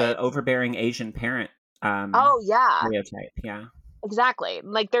the stereotypes. overbearing Asian parent Oh yeah, stereotype. Yeah. exactly.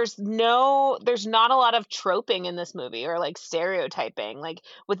 Like there's not a lot of troping in this movie or like stereotyping, like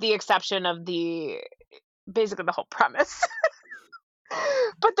with the exception of the basically the whole premise.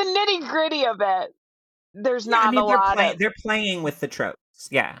 But the nitty-gritty of it, there's Yeah, I not a mean lot of. they're playing with the tropes.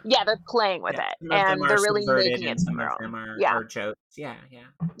 Yeah. Yeah, they're playing with Yeah. it, Some of them and are they're really subverted making and it some their of own. them Yeah, are jokes. Yeah, yeah.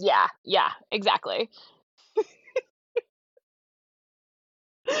 yeah, yeah, exactly.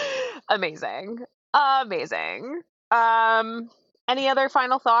 Amazing. Amazing. Um, any other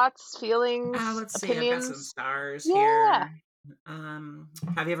final thoughts, feelings, Let's see. I've got some opinions? stars Yeah. here.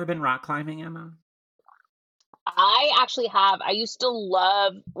 Have you ever been rock climbing, Emma? I actually have. I used to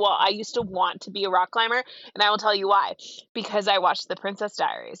want to be a rock climber, and I will tell you why. Because I watched The Princess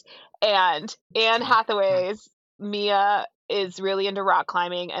Diaries, and Anne Sure. Yeah. Hathaway's Mia is really into rock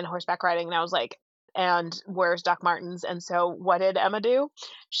climbing and horseback riding, and I was like, and where's Doc Martens? And so what did Emma do?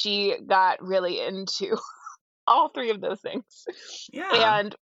 She got really into all three of those things. Yeah.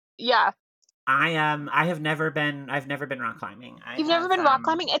 And yeah, I've never been rock climbing. I you've never have been rock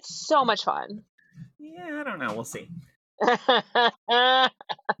climbing? It's so much fun. yeah, I don't know. We'll see.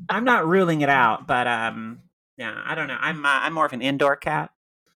 I'm not ruling it out, but yeah, I don't know. I'm more of an indoor cat.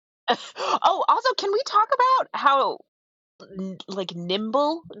 Oh, also, can we talk about how like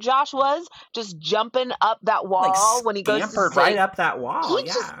nimble Josh was, just jumping up that Like wall when he goes to scampered right say up that he wall.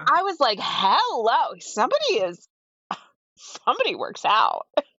 just Yeah. I was like, hello, somebody works out.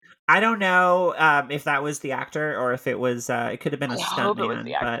 I don't know if that was the actor or if it was it could have been a I stunt hope it was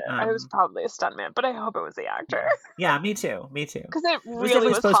the man, actor. but I was probably a stuntman, but I hope it was the actor yeah. Yeah, me too. Me too. because it It was really definitely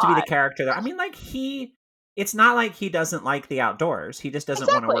was supposed to be the hot. character though. I mean, like it's not like he doesn't like the outdoors. He just doesn't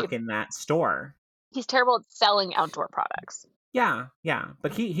want to Exactly. work in that store. He's terrible at selling outdoor products. Yeah, yeah.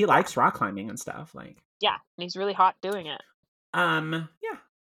 But he Yeah, likes rock climbing and stuff. Like yeah, and he's really hot doing it. yeah.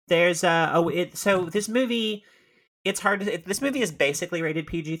 There's so this movie, it's hard to this movie is basically rated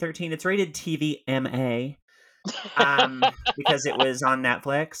PG-13. It's rated TVMA. Because it was on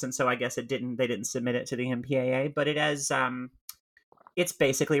Netflix, and so I guess they didn't submit it to the MPAA, but it's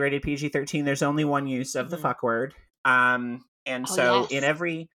basically rated PG-13. There's only one use of the Mhm. fuck word. And Oh so yes.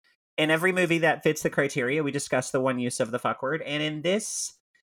 in every movie that fits the criteria, we discuss the one use of the fuck word. And in this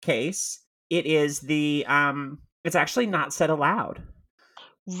case, it's actually not said aloud.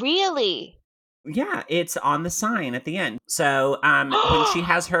 Really? Yeah, it's on the sign at the end. So when she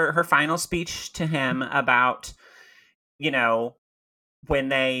has her final speech to him about, you know, when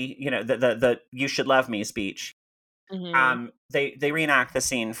they, the "you should love me" speech, Hmm. they reenact the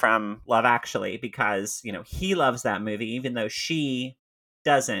scene from Love Actually because, he loves that movie even though she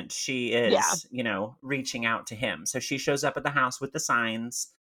doesn't. She Yeah. is, reaching out to him. So she shows up at the house with the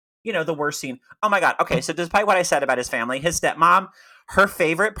signs. The worst scene. Oh my god. Okay, so despite what I said about his family, his stepmom, her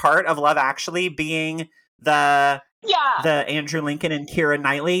favorite part of Love Actually being the Yeah. the Andrew Lincoln and Keira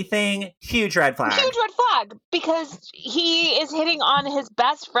Knightley thing, huge red Huge flag. red flag because he is hitting on his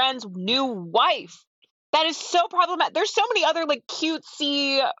best friend's new wife. That is so problematic. There's so many other like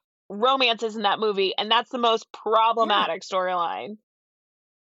cutesy romances in that movie, and that's the most Yeah. problematic storyline.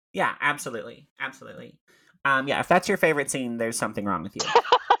 Yeah, absolutely. Absolutely. Yeah, if that's your favorite scene, there's something wrong with you.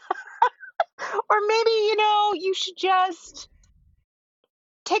 Or maybe, you should just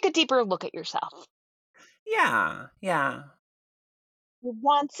take a deeper look at yourself. Yeah, yeah. Your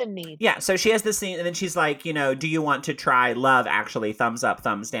wants and needs. Yeah, so she has this scene, and then she's like, do you want to try Love Actually? Thumbs up,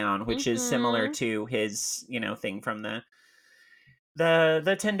 thumbs down, which is similar Mm-hmm. to his, thing from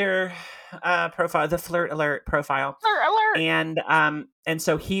the Tinder profile, the Flirt Alert profile. Alert, alert. And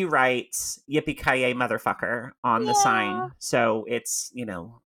so he writes "Yippee ki motherfucker" on the Yeah. sign. So it's,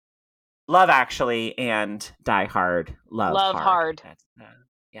 Love Actually and Die Hard, Love Love Hard. hard. That's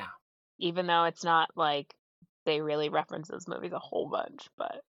yeah. Even though it's not like they really reference those movies a whole bunch,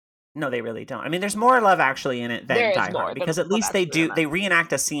 but No, they really don't. I mean, there's more Love Actually in it there than is Die more Hard than because at Love least Actually in that. they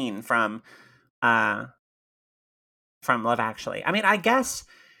reenact a scene uh from Love Actually. I mean, I guess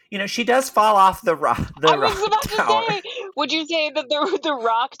she does fall off the rock I was rock about to tower. say, would you say that the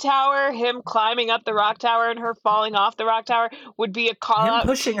rock tower, him climbing up the rock tower and her falling off the rock tower, would be a call Him out?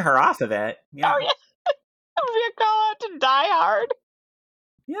 pushing her off of it. Oh Yeah. yeah, that would be a call out to Die Hard.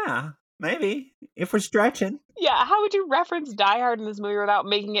 Yeah, maybe if we're stretching. Yeah, how would you reference Die Hard in this movie without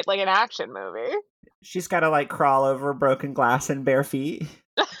making it like an action movie? She's got to like crawl over broken glass in bare feet.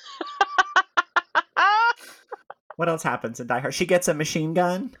 What else happens in Die Hard? She gets a machine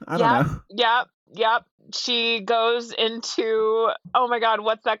gun. I don't Yep, know. yep, yep. She goes into, oh my god,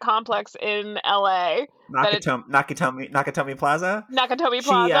 what's that complex in LA? That it's Nakatomi Plaza. Nakatomi She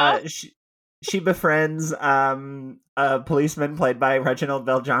Plaza. she befriends a policeman played by Reginald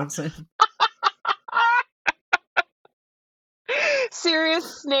Bell Johnson.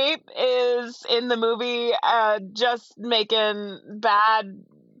 Sirius Snape is in the movie just making bad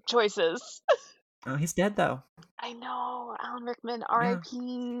choices. Oh, he's dead though. I know, Alan Rickman, Yeah.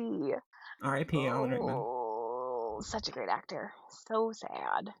 R.I.P. R.I.P. Alan Rickman. Oh, such a great actor. So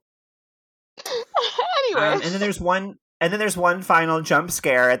sad. And Anyways, then there's one final jump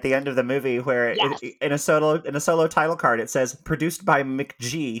scare at the end of the movie where yes, in a solo title card it says produced by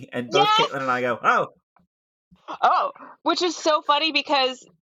McG, and both yes. Caitlin and I go, oh, Oh, which is so funny because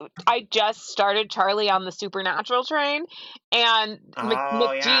I just started Charlie on the Supernatural train, and oh yeah.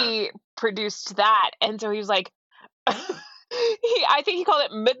 McG produced that, and so he was like, I think he called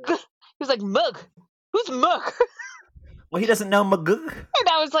it Mug. He was like, Mug, who's Mug? Well, he doesn't know McG. And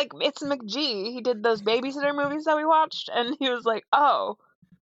I was like, it's McG. He did those babysitter movies that we watched, and he was like, oh, Oh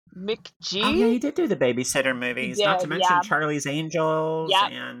yeah, McG. he did do the babysitter He movies. Not to did, mention yeah, Charlie's Angels, yep,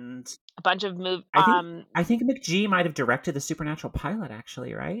 and a bunch of movies. I think McG might have directed the Supernatural pilot,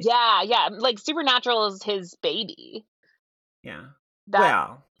 actually, right? Yeah, yeah, like Supernatural is his baby. Yeah.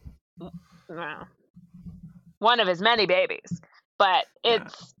 That Well, well, one of his many babies, but yeah.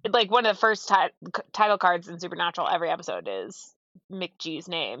 it's like one of the first title cards in Supernatural. Every episode is McG's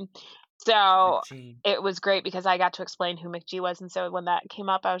name, so McG. it was great because I got to explain who McG was, and so when that came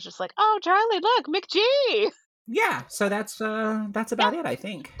up, I was just like, "Oh, Charlie, look, McG." Yeah. So that's Yeah, about it, I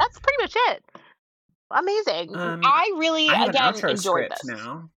think. that's pretty much it. Amazing. Um, I really I have an again outro enjoyed script this.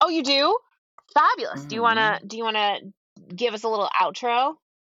 now. Oh, you do? Fabulous. Do you Hmm. wanna do you wanna give us a little outro?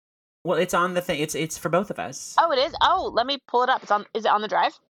 Well, it's on the thing. It's for both of us. Oh, it is. Oh, let me pull it up. It's on. Is it on the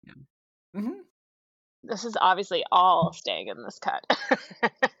drive? Yeah. Hmm. This is obviously all staying in this cut.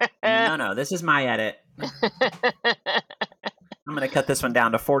 No, this is my edit. I'm gonna cut this one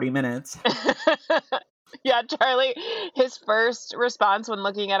down to 40 minutes. Yeah, Charlie, his first response when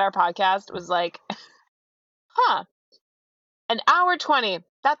looking at our podcast was like, huh, an hour 20.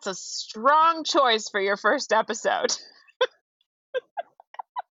 That's a strong choice for your first episode.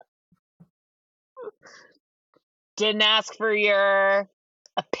 Didn't ask for your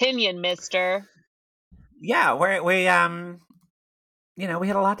opinion, mister. Yeah, we had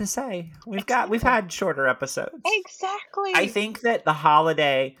a lot to say. We've Exactly. had shorter episodes. I Exactly. think that the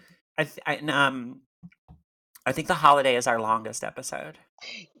holiday, I think the holiday is our longest episode.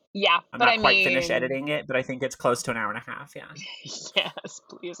 Yeah, I'm but not I quite finished mean, editing it, but I think it's close to an hour and a half. Yeah. yes,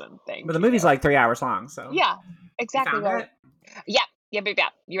 please and thank But the you. movie's like 3 hours long, so Yeah, you exactly found right. it? Yeah, yeah.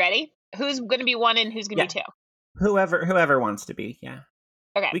 You ready? Who's going to be one and who's going to be Yeah. two? Whoever wants to be. Yeah.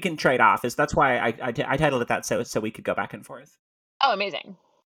 Okay. We can trade off. That's why I titled it that so we could go back and forth. Oh, amazing.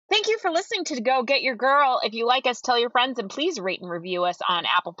 Thank you for listening to Go Get Your Girl. If you like us, tell your friends, and please rate and review us on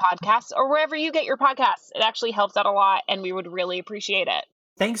Apple Podcasts or wherever you get your podcasts. It actually helps out a lot, and we would really appreciate it.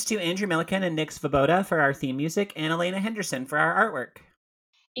 Thanks to Andrew Milliken and Nick Svoboda for our theme music and Elena Henderson for our artwork.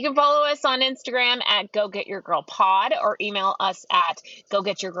 You can follow us on Instagram at Go Get Your Girl Pod or email us at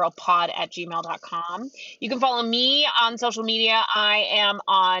gogetyourgirlpod@gmail.com. You can follow me on social media. I am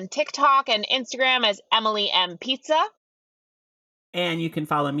on TikTok and Instagram as Emily M. Pizza. And you can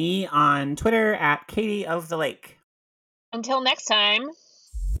follow me on Twitter at Katie of the Lake. Until next time,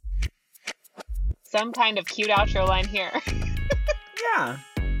 some kind of cute outro line here. Yeah.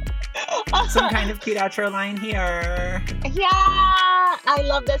 Some kind of cute outro line here. Yeah, I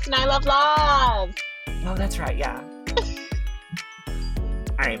love this and I love love. Oh, that's right. Yeah.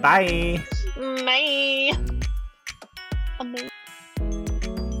 All right. Bye. Bye.